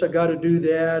do this, I got to do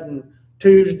that, and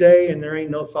Tuesday, and there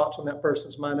ain't no thoughts on that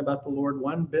person's mind about the Lord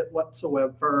one bit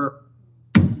whatsoever.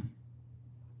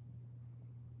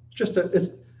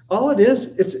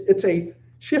 It's a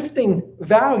shifting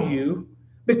value,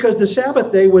 because the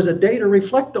Sabbath day was a day to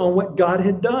reflect on what God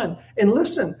had done. And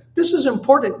listen, this is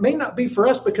important. It may not be for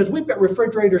us because we've got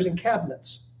refrigerators and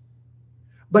cabinets.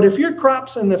 But if your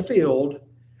crop's in the field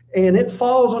and it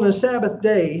falls on a Sabbath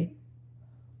day,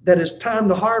 that it's time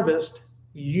to harvest,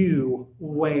 you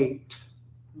wait.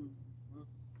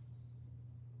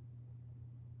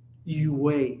 You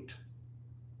wait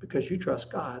because you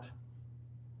trust God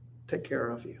to take care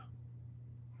of you.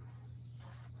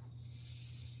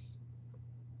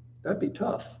 That'd be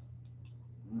tough.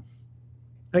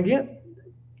 Again,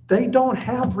 they don't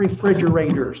have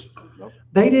refrigerators.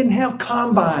 They didn't have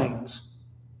combines,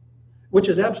 which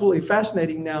is absolutely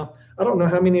fascinating. Now, I don't know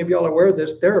how many of y'all are aware of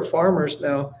this. There are farmers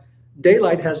now.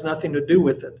 Daylight has nothing to do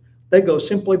with it. They go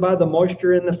simply by the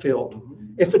moisture in the field.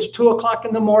 If it's 2 o'clock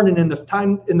in the morning and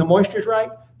the moisture's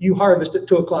right, you harvest at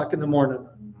 2 o'clock in the morning.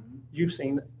 You've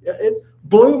seen it. It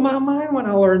blew my mind when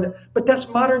I learned that. But that's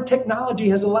modern technology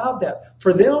has allowed that.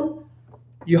 For them,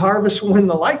 you harvest when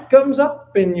the light comes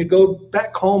up and you go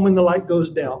back home when the light goes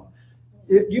down.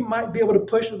 You might be able to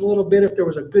push it a little bit if there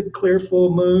was a good clear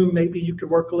full moon. Maybe you could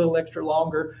work a little extra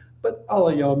longer. But all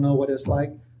of y'all know what it's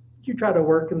like. You try to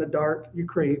work in the dark, you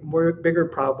create bigger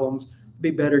problems. It'd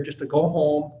be better just to go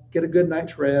home, get a good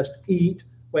night's rest, eat,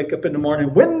 wake up in the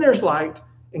morning when there's light,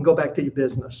 and go back to your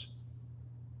business.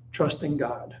 Trusting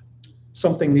God.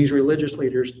 Something these religious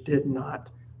leaders did not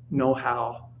know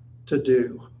how to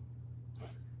do.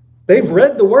 They've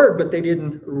read the word, but they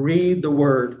didn't read the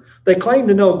word. They claim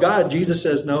to know God. Jesus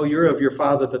says, no, you're of your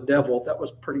father, the devil. That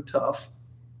was pretty tough.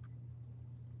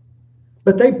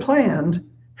 But they planned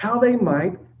how they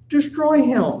might destroy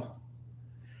him.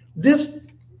 This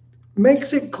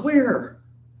makes it clear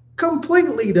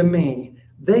completely to me.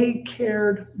 They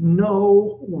cared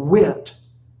no whit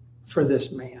for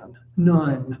this man.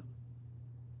 None.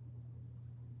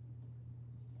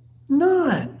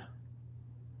 None.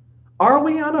 Are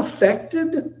we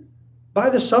unaffected by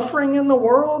the suffering in the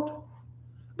world?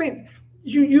 I mean,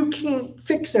 you can't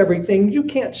fix everything. You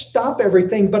can't stop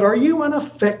everything. But are you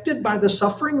unaffected by the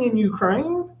suffering in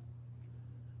Ukraine?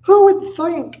 Who would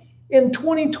think in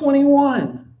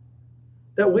 2021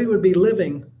 that we would be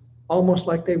living almost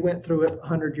like they went through it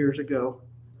 100 years ago?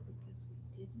 Because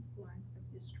we didn't learn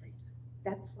from history.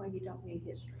 That's why you don't need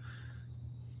history.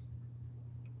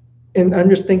 And I'm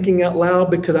just thinking out loud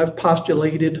because I've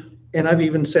postulated, and I've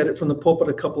even said it from the pulpit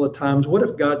a couple of times, what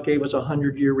if God gave us a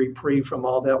 100-year reprieve from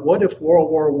all that? What if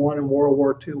World War I and World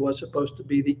War II was supposed to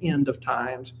be the end of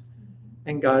times?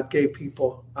 And God gave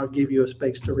people, I'll give you a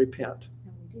space to repent.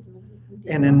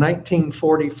 And in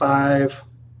 1945,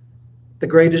 the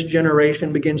greatest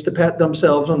generation begins to pat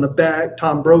themselves on the back.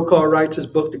 Tom Brokaw writes his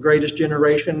book, The Greatest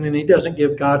Generation, and he doesn't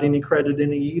give God any credit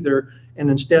in it either.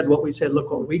 And instead, what we said, look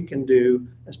what we can do,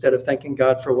 instead of thanking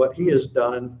God for what he has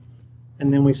done.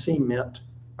 And then we cement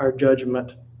our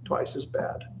judgment twice as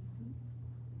bad.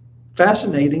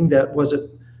 Fascinating that, was it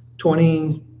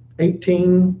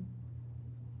 2018,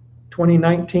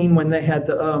 2019 when they had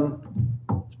the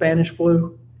Spanish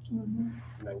flu?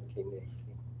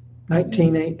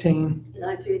 1918.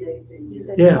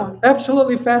 1918. Yeah,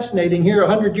 absolutely fascinating. Here,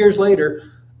 100 years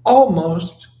later,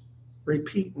 almost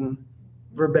repeating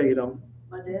verbatim.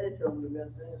 My daddy told me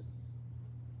about that.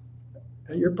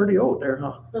 You're pretty old there,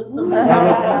 huh?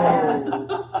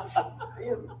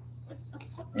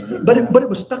 But it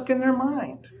was stuck in their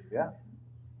mind. Yeah.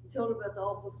 He told about the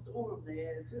awful storm they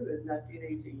had too in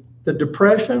 1918. The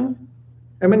Depression.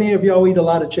 How many of y'all eat a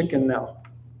lot of chicken now?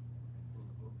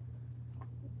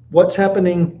 What's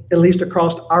happening, at least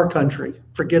across our country,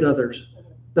 forget others,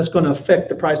 that's going to affect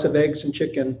the price of eggs and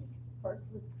chicken?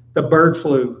 The bird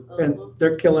flu. And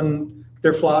they're killing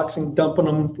their flocks and dumping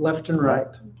them left and right.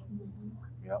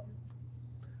 Yep.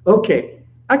 Okay,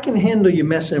 I can handle you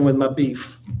messing with my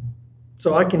beef.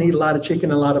 So I can eat a lot of chicken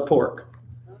and a lot of pork.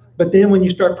 But then when you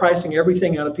start pricing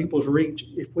everything out of people's reach,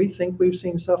 if we think we've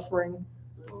seen suffering,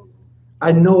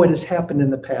 I know it has happened in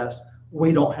the past.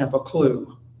 We don't have a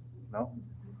clue. No.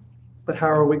 But how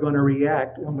are we going to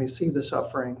react when we see the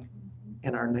suffering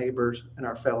in our neighbors and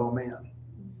our fellow man?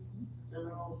 And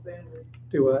our whole family.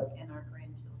 Do what? And our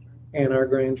grandchildren. And our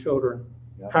grandchildren.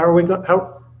 Yeah. How are we going?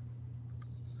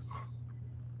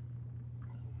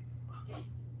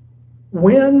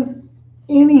 When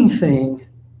anything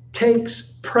takes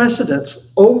precedence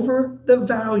over the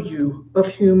value of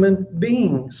human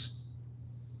beings,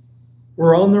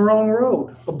 we're on the wrong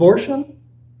road. Abortion,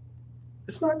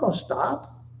 it's not going to stop.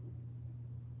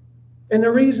 And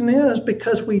the reason is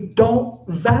because we don't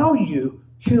value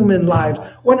human lives.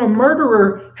 When a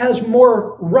murderer has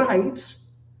more rights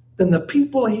than the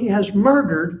people he has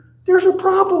murdered, there's a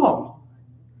problem.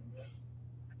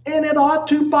 And it ought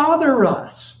to bother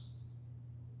us.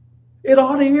 It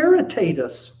ought to irritate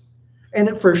us. And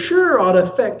it for sure ought to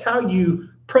affect how you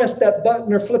press that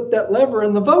button or flip that lever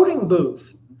in the voting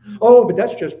booth. Oh, but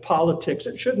that's just politics.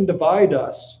 It shouldn't divide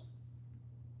us.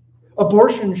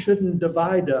 Abortion shouldn't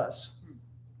divide us.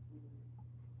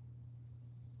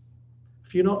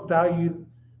 If you don't value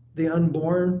the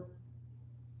unborn,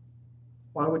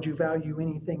 why would you value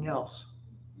anything else?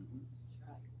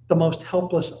 The most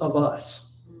helpless of us.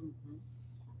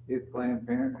 If Planned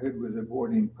Parenthood was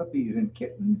aborting puppies and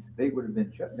kittens, they would have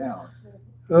been shut down.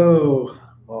 Oh.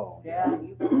 Oh. Yeah.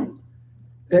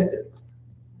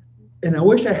 And I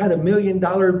wish I had $1 million,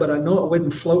 but I know it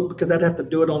wouldn't float because I'd have to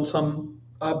do it on some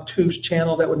obtuse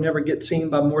channel that would never get seen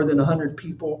by more than 100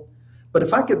 people. But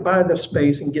if I could buy the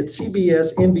space and get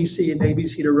CBS, NBC, and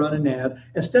ABC to run an ad,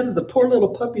 instead of the poor little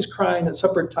puppies crying at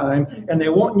supper time and they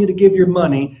want you to give your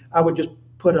money, I would just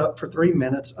put up for 3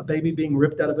 minutes a baby being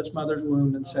ripped out of its mother's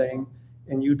womb and saying,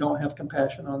 and you don't have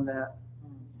compassion on that.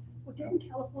 Well, didn't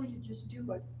California just do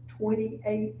a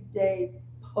 28-day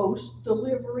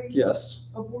post-delivery Yes.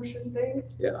 abortion thing?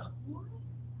 Yeah.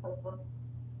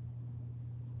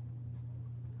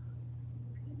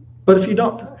 But if you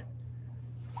don't,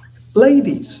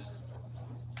 ladies,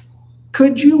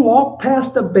 could you walk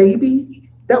past a baby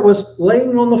that was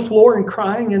laying on the floor and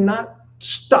crying and not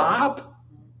stop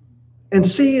and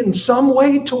see in some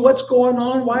way to what's going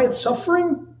on, why it's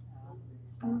suffering?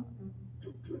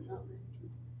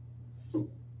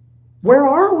 Where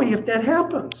are we if that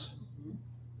happens?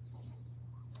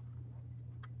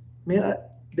 Man,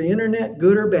 the internet,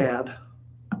 good or bad,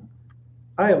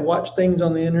 I have watched things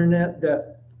on the internet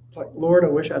that, like, Lord, I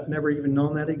wish I'd never even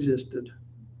known that existed.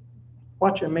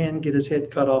 Watch a man get his head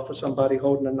cut off with somebody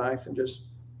holding a knife and just.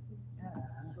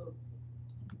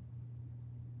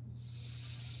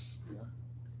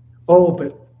 Oh,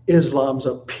 but Islam's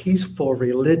a peaceful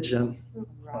religion.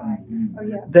 Right. Oh,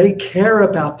 yeah. They care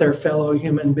about their fellow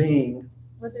human being.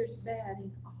 Well, there's bad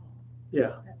in all.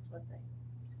 Yeah. That's what they.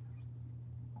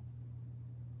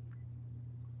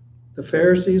 The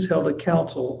Pharisees held a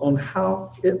council on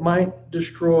how it might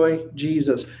destroy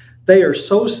Jesus. They are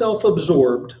so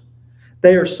self-absorbed,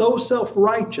 they are so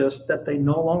self-righteous that they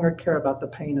no longer care about the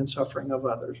pain and suffering of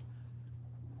others.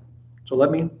 So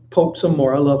let me poke some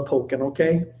more. I love poking,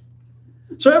 okay?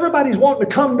 So everybody's wanting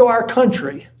to come to our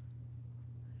country,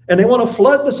 and they want to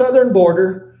flood the southern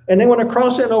border, and they want to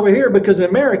cross in over here because in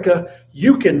America,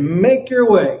 you can make your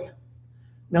way.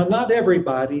 Now, not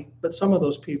everybody, but some of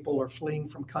those people are fleeing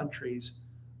from countries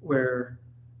where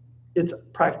it's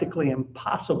practically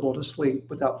impossible to sleep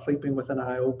without sleeping with an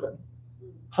eye open.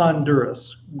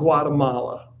 Honduras,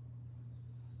 Guatemala.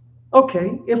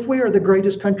 Okay, if we are the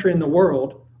greatest country in the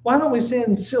world, why don't we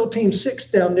send SEAL Team 6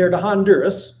 down there to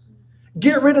Honduras,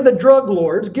 get rid of the drug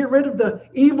lords, get rid of the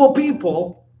evil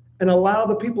people, and allow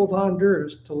the people of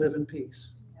Honduras to live in peace?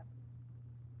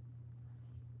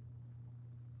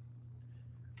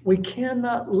 We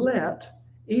cannot let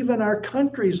even our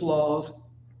country's laws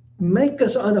make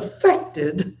us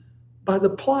unaffected by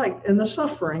the plight and the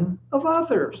suffering of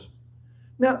others.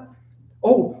 Now,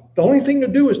 the only thing to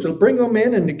do is to bring them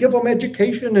in and to give them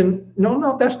education. And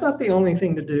no, that's not the only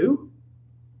thing to do.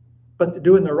 But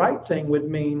doing the right thing would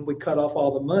mean we cut off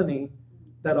all the money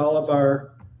that all of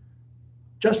our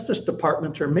justice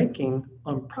departments are making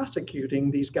on prosecuting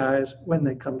these guys when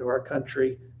they come to our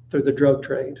country through the drug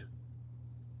trade.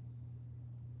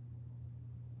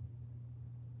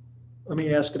 Let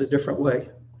me ask it a different way.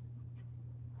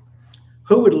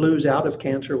 Who would lose out if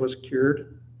cancer was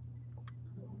cured?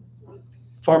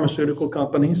 Pharmaceutical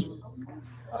companies.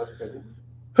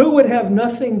 Who would have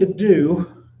nothing to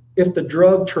do if the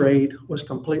drug trade was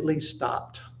completely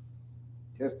stopped?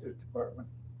 Justice Department,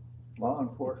 law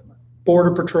enforcement.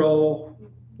 Border Patrol,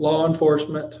 law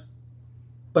enforcement.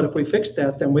 But if we fix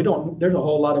that, then there's a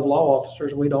whole lot of law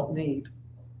officers we don't need.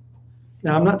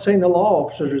 Now, I'm not saying the law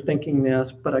officers are thinking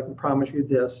this, but I can promise you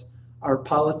this. Our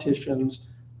politicians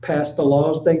pass the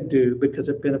laws they do because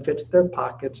it benefits their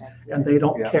pockets, and they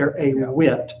don't care a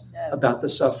whit about the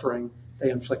suffering they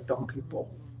inflict on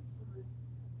people.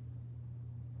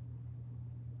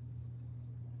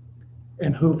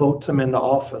 And who votes them into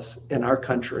office in our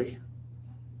country?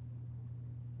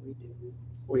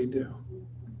 We do.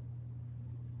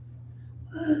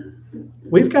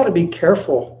 We've got to be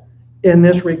careful in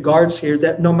this regards here,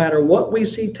 that no matter what we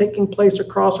see taking place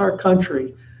across our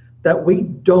country, that we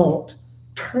don't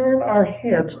turn our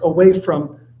heads away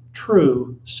from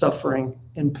true suffering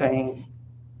and pain.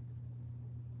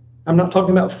 I'm not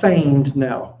talking about feigned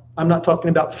now. I'm not talking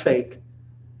about fake.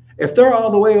 If they're all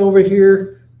the way over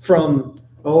here from,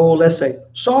 let's say,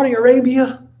 Saudi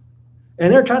Arabia,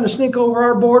 and they're trying to sneak over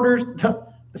our borders,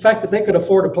 the fact that they could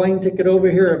afford a plane ticket over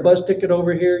here, a bus ticket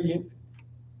over here,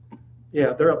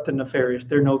 they're up to nefarious.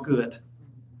 They're no good.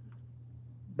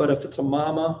 But if it's a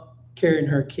mama carrying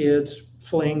her kids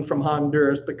fleeing from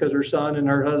Honduras because her son and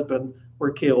her husband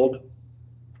were killed.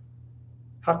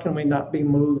 How can we not be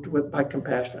moved by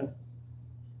compassion?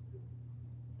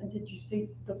 And did you see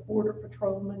the border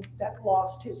patrolman that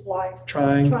lost his life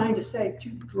Trying, to save 2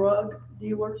 drug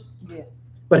dealers? Yeah.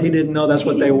 but he didn't know that's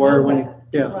what they were when he,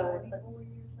 yeah, Right.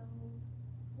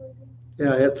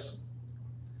 yeah,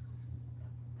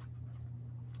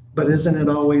 but isn't it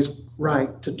always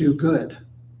right to do good?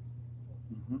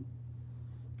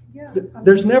 Yeah.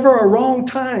 There's never a wrong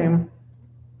time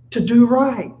to do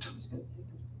right.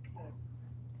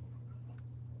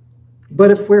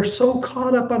 But if we're so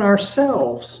caught up on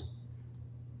ourselves,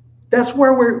 that's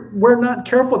where we're not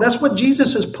careful. That's what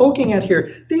Jesus is poking at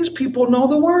here. These people know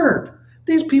the word.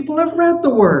 These people have read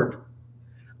the word.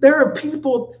 There are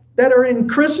people that are in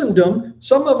Christendom,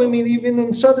 some of them even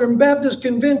in Southern Baptist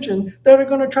Convention, that are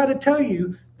going to try to tell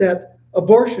you that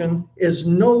abortion is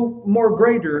no more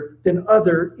greater than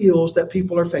other ills that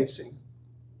people are facing,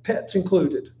 pets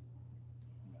included.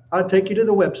 I'll take you to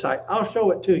the website. I'll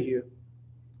show it to you.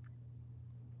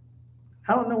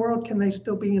 How in the world can they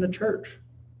still be in a church?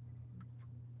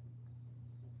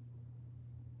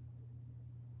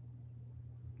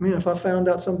 I mean, if I found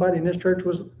out somebody in this church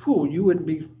was,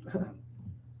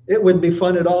 it wouldn't be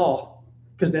fun at all,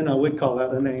 because then I would call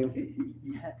out a name.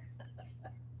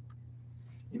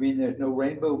 You mean there's no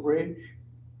Rainbow Bridge?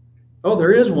 Oh,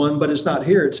 there is one, but it's not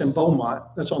here. It's in Beaumont.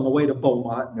 That's on the way to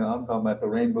Beaumont. No, I'm talking about the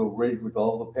Rainbow Bridge with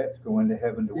all the pets going to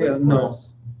heaven to wait for no.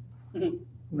 us.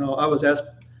 No, I was asked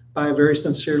by a very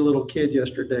sincere little kid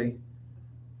yesterday,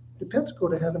 do pets go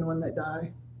to heaven when they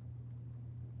die?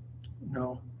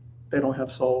 No, they don't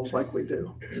have souls like we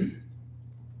do.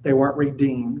 They weren't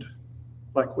redeemed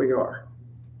like we are.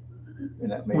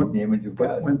 And that made in the image of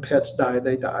God. When pets die,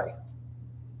 they die.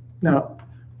 Now,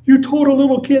 you told a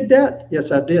little kid that?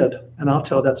 Yes, I did. And I'll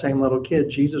tell that same little kid,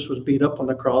 Jesus was beat up on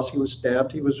the cross. He was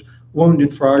stabbed. He was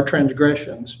wounded for our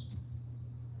transgressions.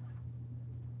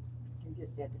 You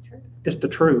just said the truth. It's the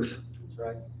truth. That's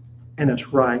right. And it's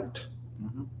right.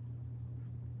 Mm-hmm.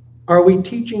 Are we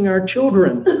teaching our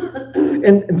children?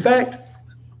 And in fact,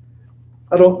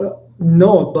 I don't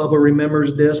know if Bubba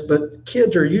remembers this, but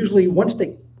kids are usually, once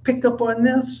they pick up on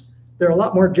this, they're a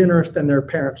lot more generous than their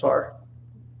parents are,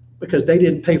 because they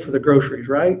didn't pay for the groceries,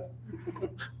 right?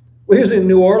 We was in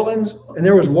New Orleans, and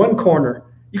there was one corner.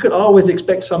 You could always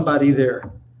expect somebody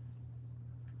there.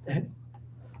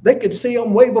 They could see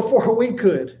them way before we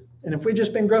could. And if we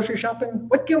just been grocery shopping,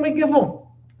 what can we give them?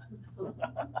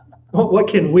 What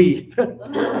can we?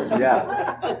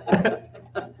 Yeah.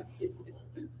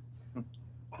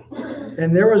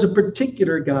 And there was a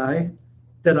particular guy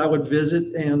that I would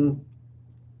visit, and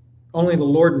only the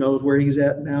Lord knows where he's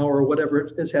at now or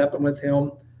whatever has happened with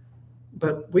him.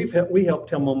 But we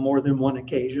helped him on more than one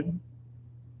occasion.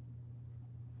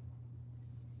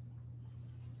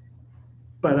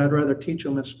 But I'd rather teach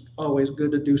them it's always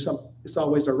good to do something. It's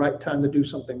always the right time to do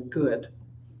something good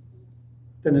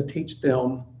than to teach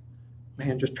them,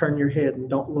 man, just turn your head and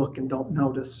don't look and don't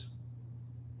notice.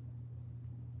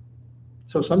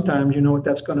 So sometimes you know what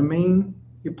that's going to mean.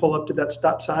 You pull up to that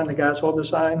stop sign, the guy's holding the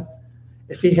sign.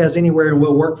 If he has anywhere and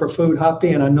will work for food, hop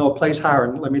in. I know a place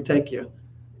hiring. Let me take you.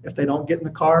 If they don't get in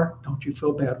the car, don't you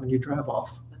feel bad when you drive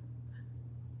off.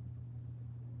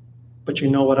 But you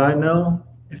know what I know?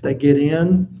 If they get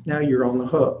in, now you're on the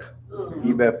hook.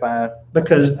 You bet fine.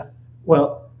 Because,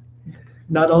 well,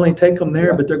 not only take them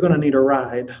there, but they're going to need a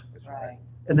ride. Right.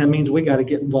 And that means we got to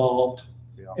get involved.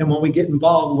 Yeah. And when we get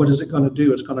involved, what is it going to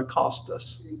do? It's going to cost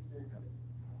us.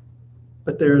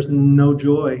 But there's no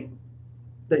joy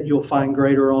that you'll find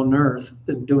greater on earth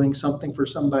than doing something for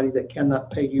somebody that cannot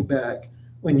pay you back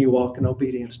when you walk in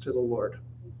obedience to the Lord.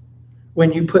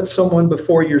 When you put someone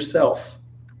before yourself.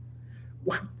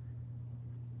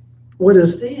 What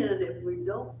is Then if we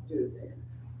don't do that.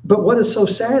 But what is so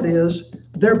sad is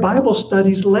their Bible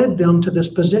studies led them to this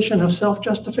position of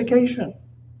self-justification.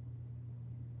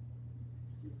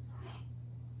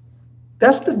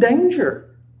 That's the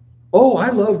danger. Oh,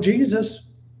 I love Jesus.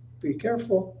 Be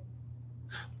careful.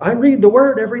 I read the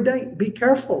word every day. Be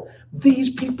careful.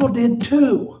 These people did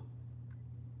too.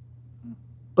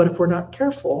 But if we're not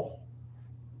careful,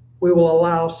 we will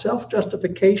allow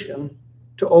self-justification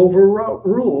to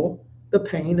overrule the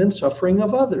pain and suffering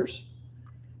of others.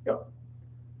 You know,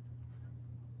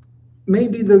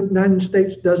 maybe the United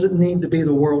States doesn't need to be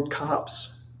the world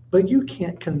cops, but you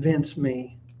can't convince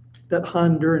me that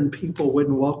Honduran people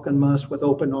wouldn't welcome us with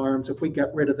open arms if we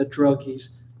got rid of the druggies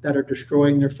that are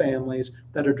destroying their families,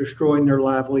 that are destroying their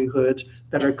livelihoods,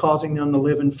 that are causing them to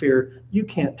live in fear. You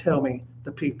can't tell me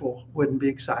the people wouldn't be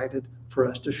excited for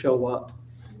us to show up.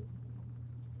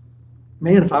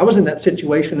 Man, if I was in that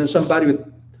situation and somebody with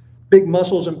big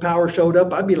muscles and power showed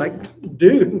up, I'd be like,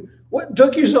 dude, what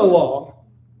took you so long?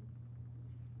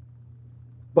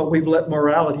 But we've let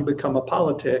morality become a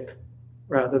politic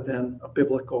rather than a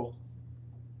biblical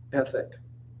ethic.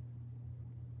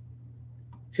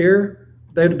 Here,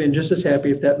 they'd have been just as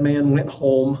happy if that man went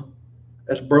home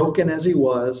as broken as he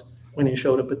was when he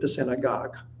showed up at the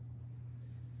synagogue.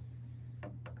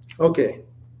 Okay,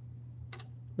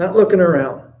 not looking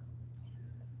around.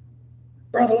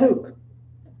 Brother Luke,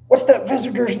 what's that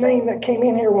visitor's name that came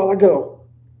in here a while ago?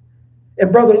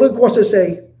 And Brother Luke wants to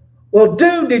say, well,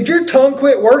 dude, did your tongue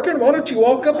quit working? Why don't you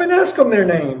walk up and ask them their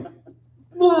name?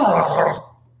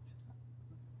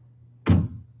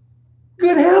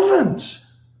 Good heavens.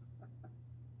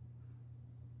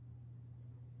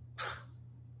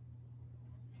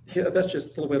 Yeah, that's just a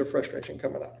little bit of frustration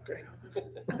coming out. Okay.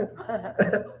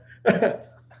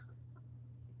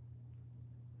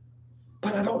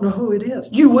 But I don't know who it is.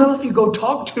 You will if you go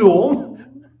talk to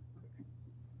them.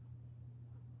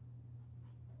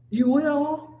 You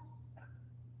will.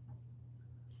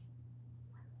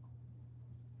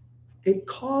 It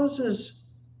causes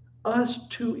us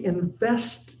to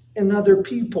invest in other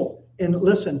people. And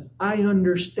listen, I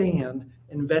understand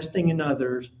investing in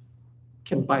others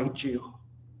can bite you.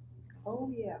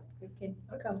 Oh, yeah, it can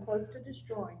come close to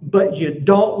destroying. But you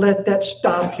don't let that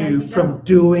stop you from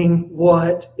doing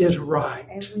what is right.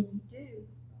 And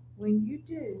when you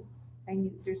do,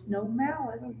 and there's no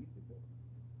malice,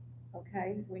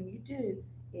 okay, when you do,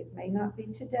 it may not be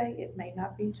today, it may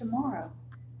not be tomorrow,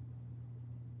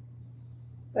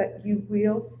 but you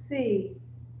will see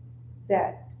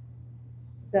that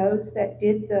those that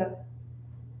did the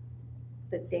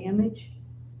damage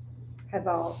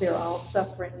they're all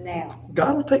suffering now.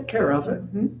 God will take care of it.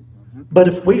 Mm-hmm. But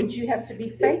if you have to be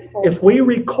faithful. If we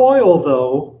recoil,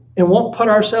 though, and won't put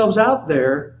ourselves out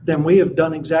there, then we have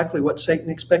done exactly what Satan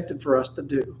expected for us to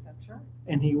do. That's right.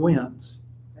 And he wins.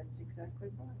 That's exactly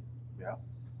right.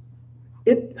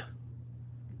 Yeah.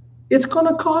 It's going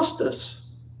to cost us.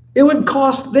 It would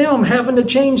cost them having to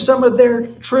change some of their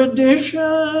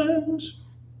traditions.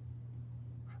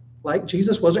 Like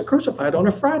Jesus wasn't crucified on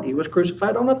a Friday. He was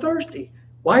crucified on a Thursday.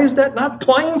 Why is that not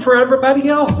plain for everybody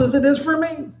else as it is for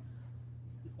me?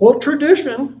 Well,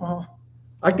 tradition.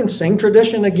 I can sing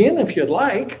tradition again if you'd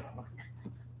like.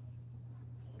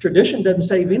 Tradition doesn't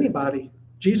save anybody.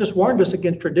 Jesus warned us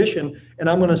against tradition, and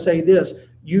I'm going to say this.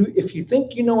 If you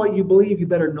think you know what you believe, you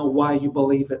better know why you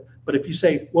believe it. But if you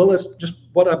say, well, it's just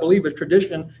what I believe is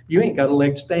tradition, you ain't got a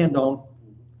leg to stand on.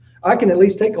 I can at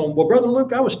least take on, well, Brother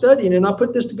Luke, I was studying and I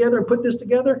put this together and put this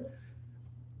together.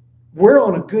 We're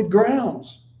on a good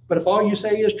grounds. But if all you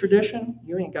say is tradition,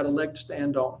 you ain't got a leg to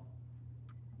stand on.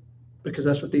 Because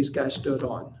that's what these guys stood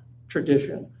on,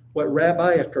 tradition. What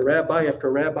rabbi after rabbi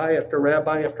after rabbi after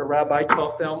rabbi after rabbi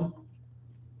taught them.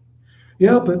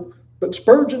 Yeah, but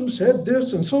Spurgeon said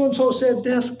this and so said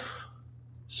this.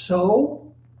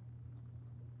 So,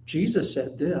 Jesus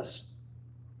said this.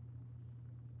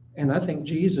 And I think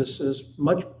Jesus is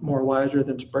much more wiser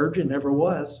than Spurgeon ever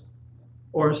was,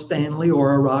 or a Stanley,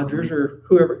 or a Rogers, or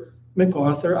whoever,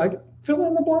 MacArthur. I fill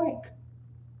in the blank.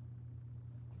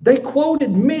 They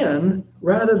quoted men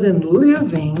rather than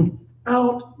living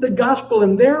out the gospel,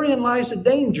 and therein lies the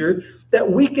danger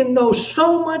that we can know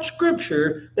so much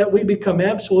Scripture that we become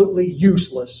absolutely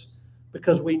useless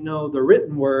because we know the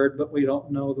written word, but we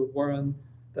don't know the one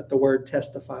that the word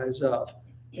testifies of.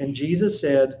 And Jesus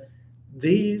said,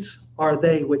 these are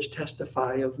they which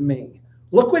testify of me.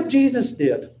 Look what Jesus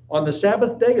did. On the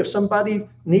Sabbath day, if somebody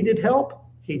needed help,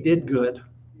 he did good.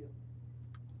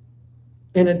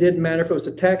 And it didn't matter if it was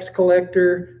a tax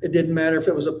collector. It didn't matter if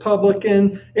it was a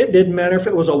publican. It didn't matter if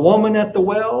it was a woman at the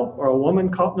well or a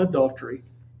woman caught in adultery.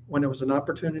 When it was an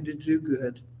opportunity to do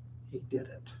good, he did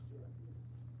it.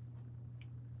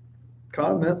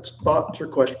 Comments, thoughts, or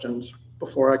questions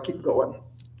before I keep going?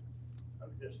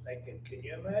 Just thinking, can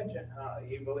you imagine how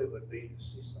evil it would be to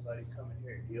see somebody come in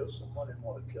here and heal someone and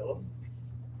want to kill them?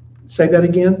 Say that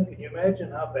again. Can you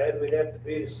imagine how bad we'd have to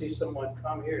be to see someone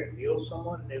come here and heal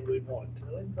someone and then we'd want to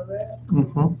kill him for that?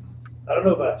 Mm-hmm. I don't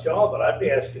know about y'all, but I'd be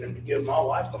asking him to give my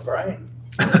wife a brain.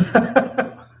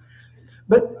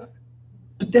 But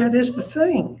that is the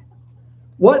thing.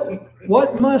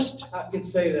 What must... I can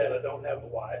say that I don't have a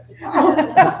wife.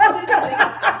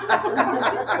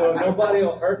 So nobody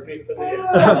will hurt me for this.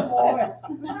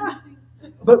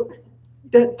 But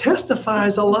that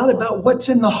testifies a lot about what's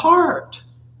in the heart.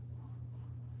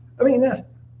 I mean,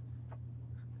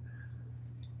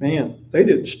 man, they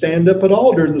didn't stand up at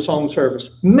all during the song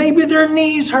service. Maybe their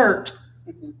knees hurt.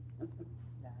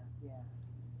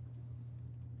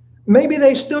 Maybe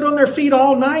they stood on their feet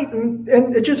all night and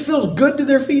it just feels good to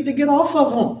their feet to get off of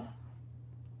them.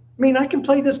 I mean, I can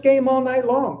play this game all night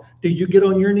long. Do you get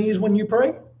on your knees when you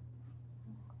pray?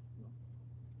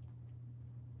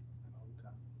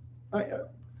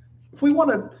 If we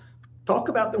want to talk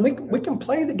about them, we can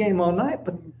play the game all night,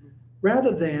 but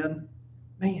rather than,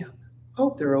 man,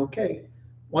 hope they're okay.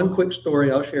 One quick story,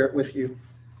 I'll share it with you.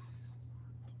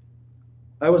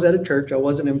 I was at a church. I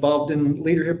wasn't involved in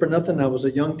leadership or nothing. I was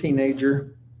a young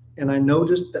teenager, and I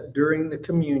noticed that during the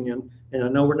communion, and I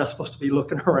know we're not supposed to be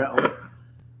looking around,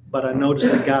 but I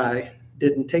noticed the guy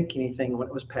didn't take anything when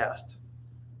it was passed.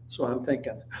 So I'm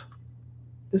thinking,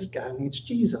 this guy needs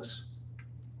Jesus.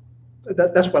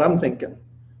 That's what I'm thinking.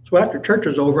 So after church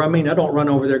is over, I mean, I don't run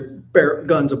over there bare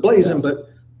guns a-blazing, but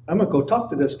I'm going to go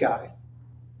talk to this guy.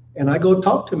 And I go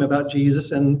talk to him about Jesus,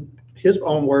 and his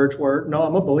own words were, no,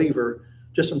 I'm a believer.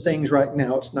 Just some things right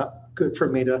now, it's not good for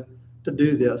me to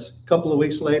do this. A couple of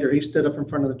weeks later, he stood up in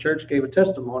front of the church, gave a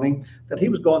testimony that he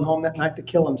was going home that night to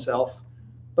kill himself.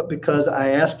 But because I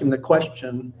asked him the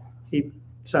question, he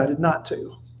decided not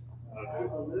to.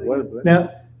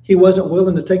 Now, he wasn't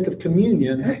willing to take of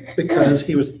communion because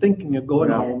he was thinking of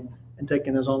going home and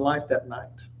taking his own life that night.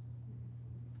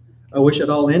 I wish it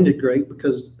all ended great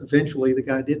because eventually the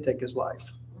guy did take his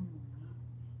life.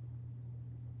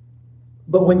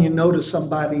 But when you notice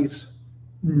somebody's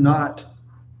not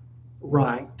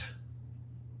right,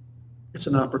 it's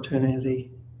an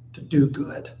opportunity to do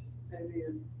good.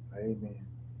 Amen.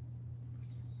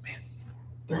 Man,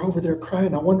 they're over there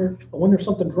crying. I wonder if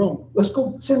something's wrong. Let's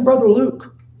go send Brother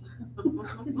Luke.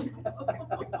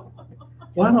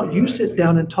 Why don't you sit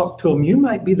down and talk to him? You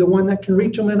might be the one that can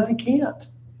reach him, and I can't.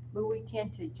 But we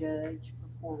tend to judge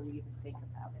before we even think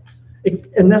about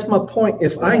it. And that's my point.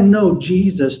 If I know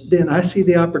Jesus, then I see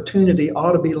the opportunity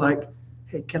ought to be like,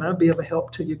 hey, can I be of a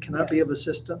help to you? Can I be of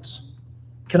assistance?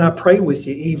 Can I pray with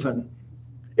you even?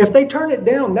 If they turn it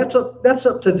down, that's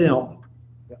up to them.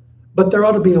 But there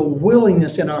ought to be a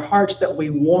willingness in our hearts that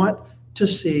we want to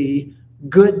see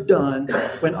good done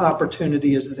when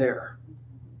opportunity is there.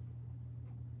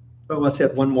 Oh, I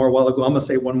said one more a while ago. I'm going to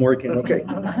say one more again, okay?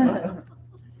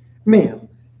 Man,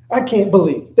 I can't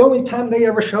believe the only time they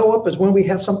ever show up is when we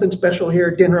have something special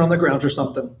here, dinner on the grounds or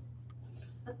something.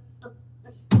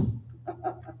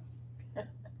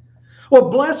 Well,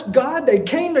 bless God, they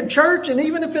came to church, and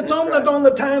even if it's on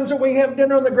the times that we have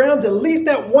dinner on the grounds, at least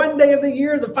that one day of the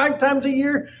year, the 5 times a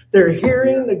year, they're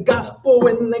hearing the gospel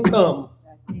when they come.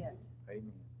 That's it.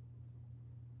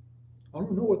 I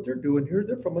don't know what they're doing here.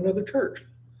 They're from another church.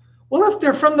 Well, if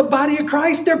they're from the body of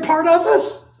Christ, they're part of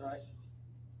us.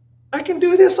 I can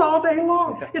do this all day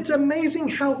long. It's amazing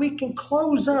how we can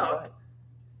close up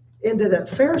into that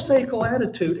pharisaical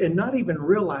attitude and not even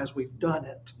realize we've done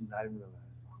it.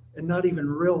 And not even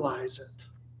realize it.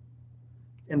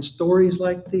 And stories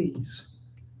like these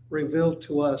reveal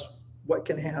to us what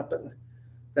can happen.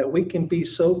 That we can be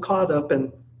so caught up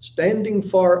in standing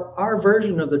for our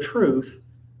version of the truth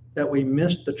that we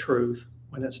miss the truth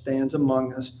when it stands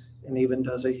among us and even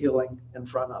does a healing in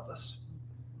front of us.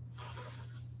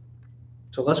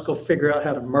 So let's go figure out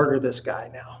how to murder this guy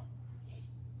now.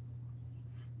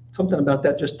 Something about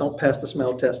that just don't pass the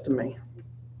smell test to me.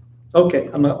 Okay,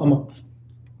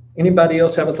 anybody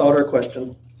else have a thought or a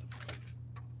question?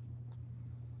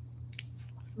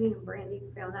 Me and Brandy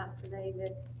found out today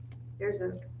that there's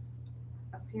a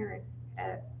parent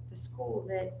at the school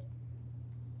that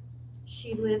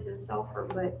she lives in Sulphur,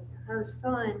 but her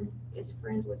son is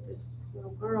friends with this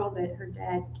little girl that her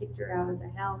dad kicked her out of the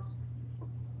house.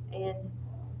 And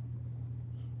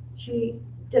she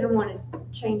didn't want to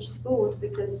change schools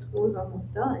because school's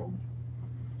almost done.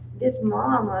 This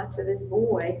mama to this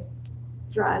boy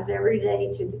drives every day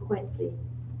to DeQuincy,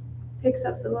 picks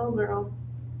up the little girl,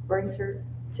 brings her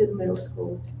to the middle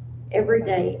school every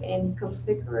day, and comes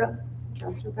pick her up,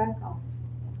 drops her back off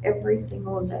every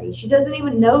single day. She doesn't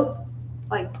even know,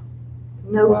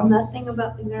 knows nothing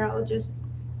about the girl,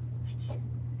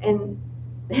 and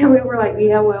we were like,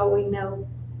 yeah, well, we know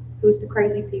who's the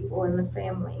crazy people in the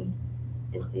family.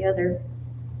 It's the other,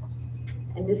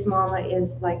 and this mama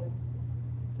is like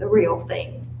the real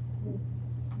thing.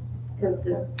 Because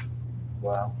the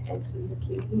ex is a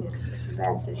kid, it's a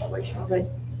bad situation, but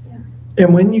yeah.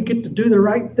 And when you get to do the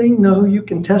right thing, know who you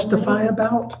can testify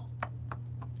about?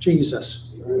 Jesus.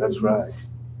 That's right.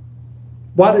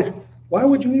 Why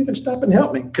would you even stop and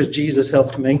help me? Because Jesus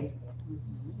helped me.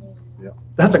 Yeah.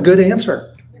 That's a good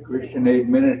answer. Christian Aid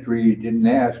Ministry didn't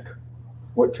ask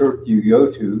what church you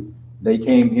go to. They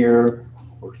came here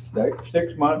for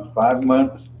 6 months, 5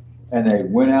 months, and they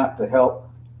went out to help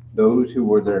those who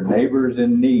were their neighbors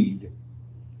in need.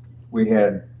 We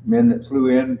had men that flew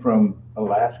in from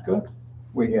Alaska.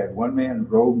 We had one man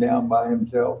drove down by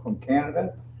himself from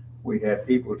Canada. We had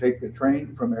people take the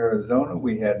train from Arizona.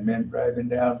 We had men driving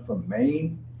down from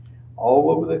Maine,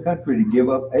 all over the country to give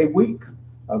up a week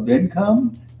of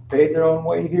income, pay their own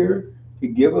way here, to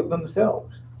give of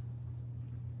themselves.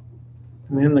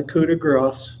 And then the coup de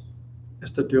grace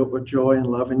is to do it with joy and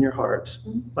love in your hearts,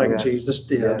 like Yes. Jesus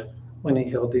did Yes. when he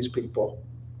healed these people.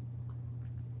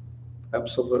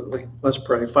 Absolutely. Let's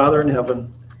pray. Father in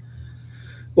heaven,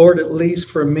 Lord, at least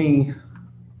for me,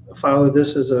 Father,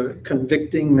 this is a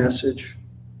convicting message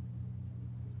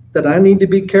that I need to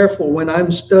be careful when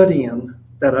I'm studying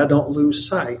that I don't lose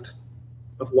sight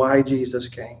of why Jesus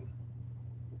came.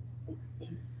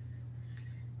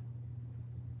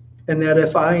 And that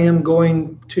if I am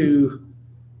going to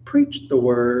preach the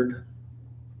word,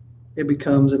 it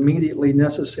becomes immediately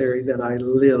necessary that I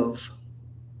live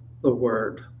the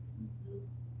word.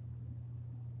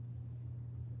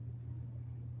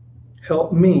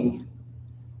 Help me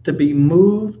to be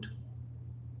moved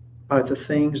by the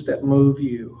things that move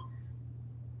you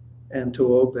and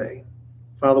to obey.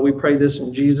 Father, we pray this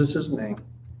in Jesus' name.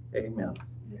 Amen.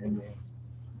 Amen.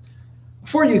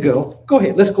 Before you go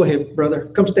ahead. Let's go ahead, brother.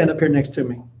 Come stand up here next to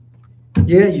me.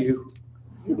 Yeah, you.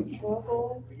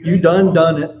 You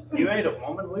done it. You ain't a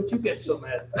woman, what'd you get so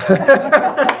mad?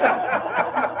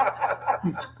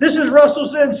 This is Russell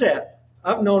Sinsat.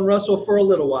 I've known Russell for a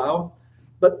little while,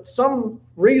 but some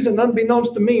reason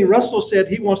unbeknownst to me, Russell said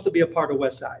he wants to be a part of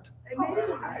Westside.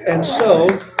 And so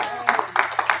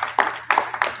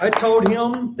I told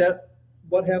him that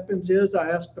what happens is I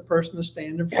ask the person to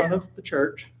stand in front of the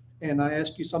church and I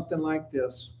ask you something like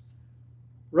this.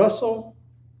 Russell,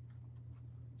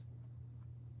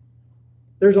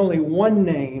 there's only one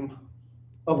name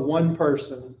of one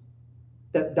person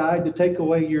that died to take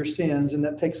away your sins, and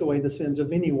that takes away the sins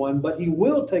of anyone, but he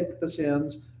will take the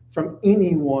sins from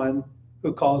anyone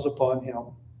who calls upon him.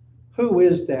 Who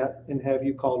is that, and have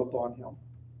you called upon him?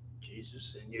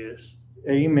 Jesus, and yes.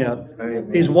 Amen.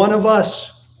 Amen. He's one of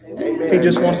us. Amen. He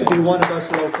just wants to be one of us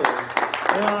locally.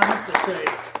 Well, I have to say,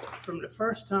 from the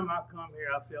first time I come here,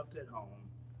 I felt at home.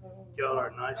 Y'all are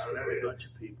a nice, friendly bunch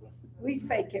of people. We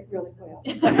fake it really well.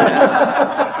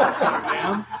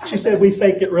 Ma'am? She said we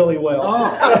fake it really well. Oh.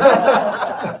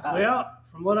 Well,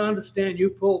 from what I understand,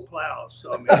 you pull plows,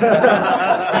 so I mean.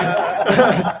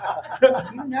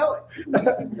 You know it.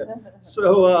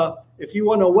 So if you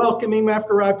want to welcome him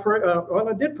after I pray, well,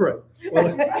 I did pray.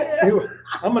 Well,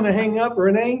 I'm going to hang up.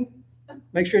 Renee,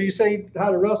 make sure you say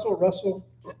hi to Russell. Russell,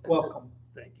 welcome.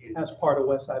 Thank you. As part of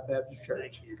Westside Baptist Church.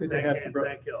 Thank you. Good to have you, brother.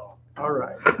 Thank you all. All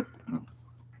right.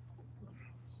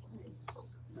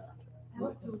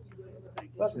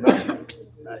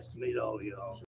 Nice to meet all of y'all.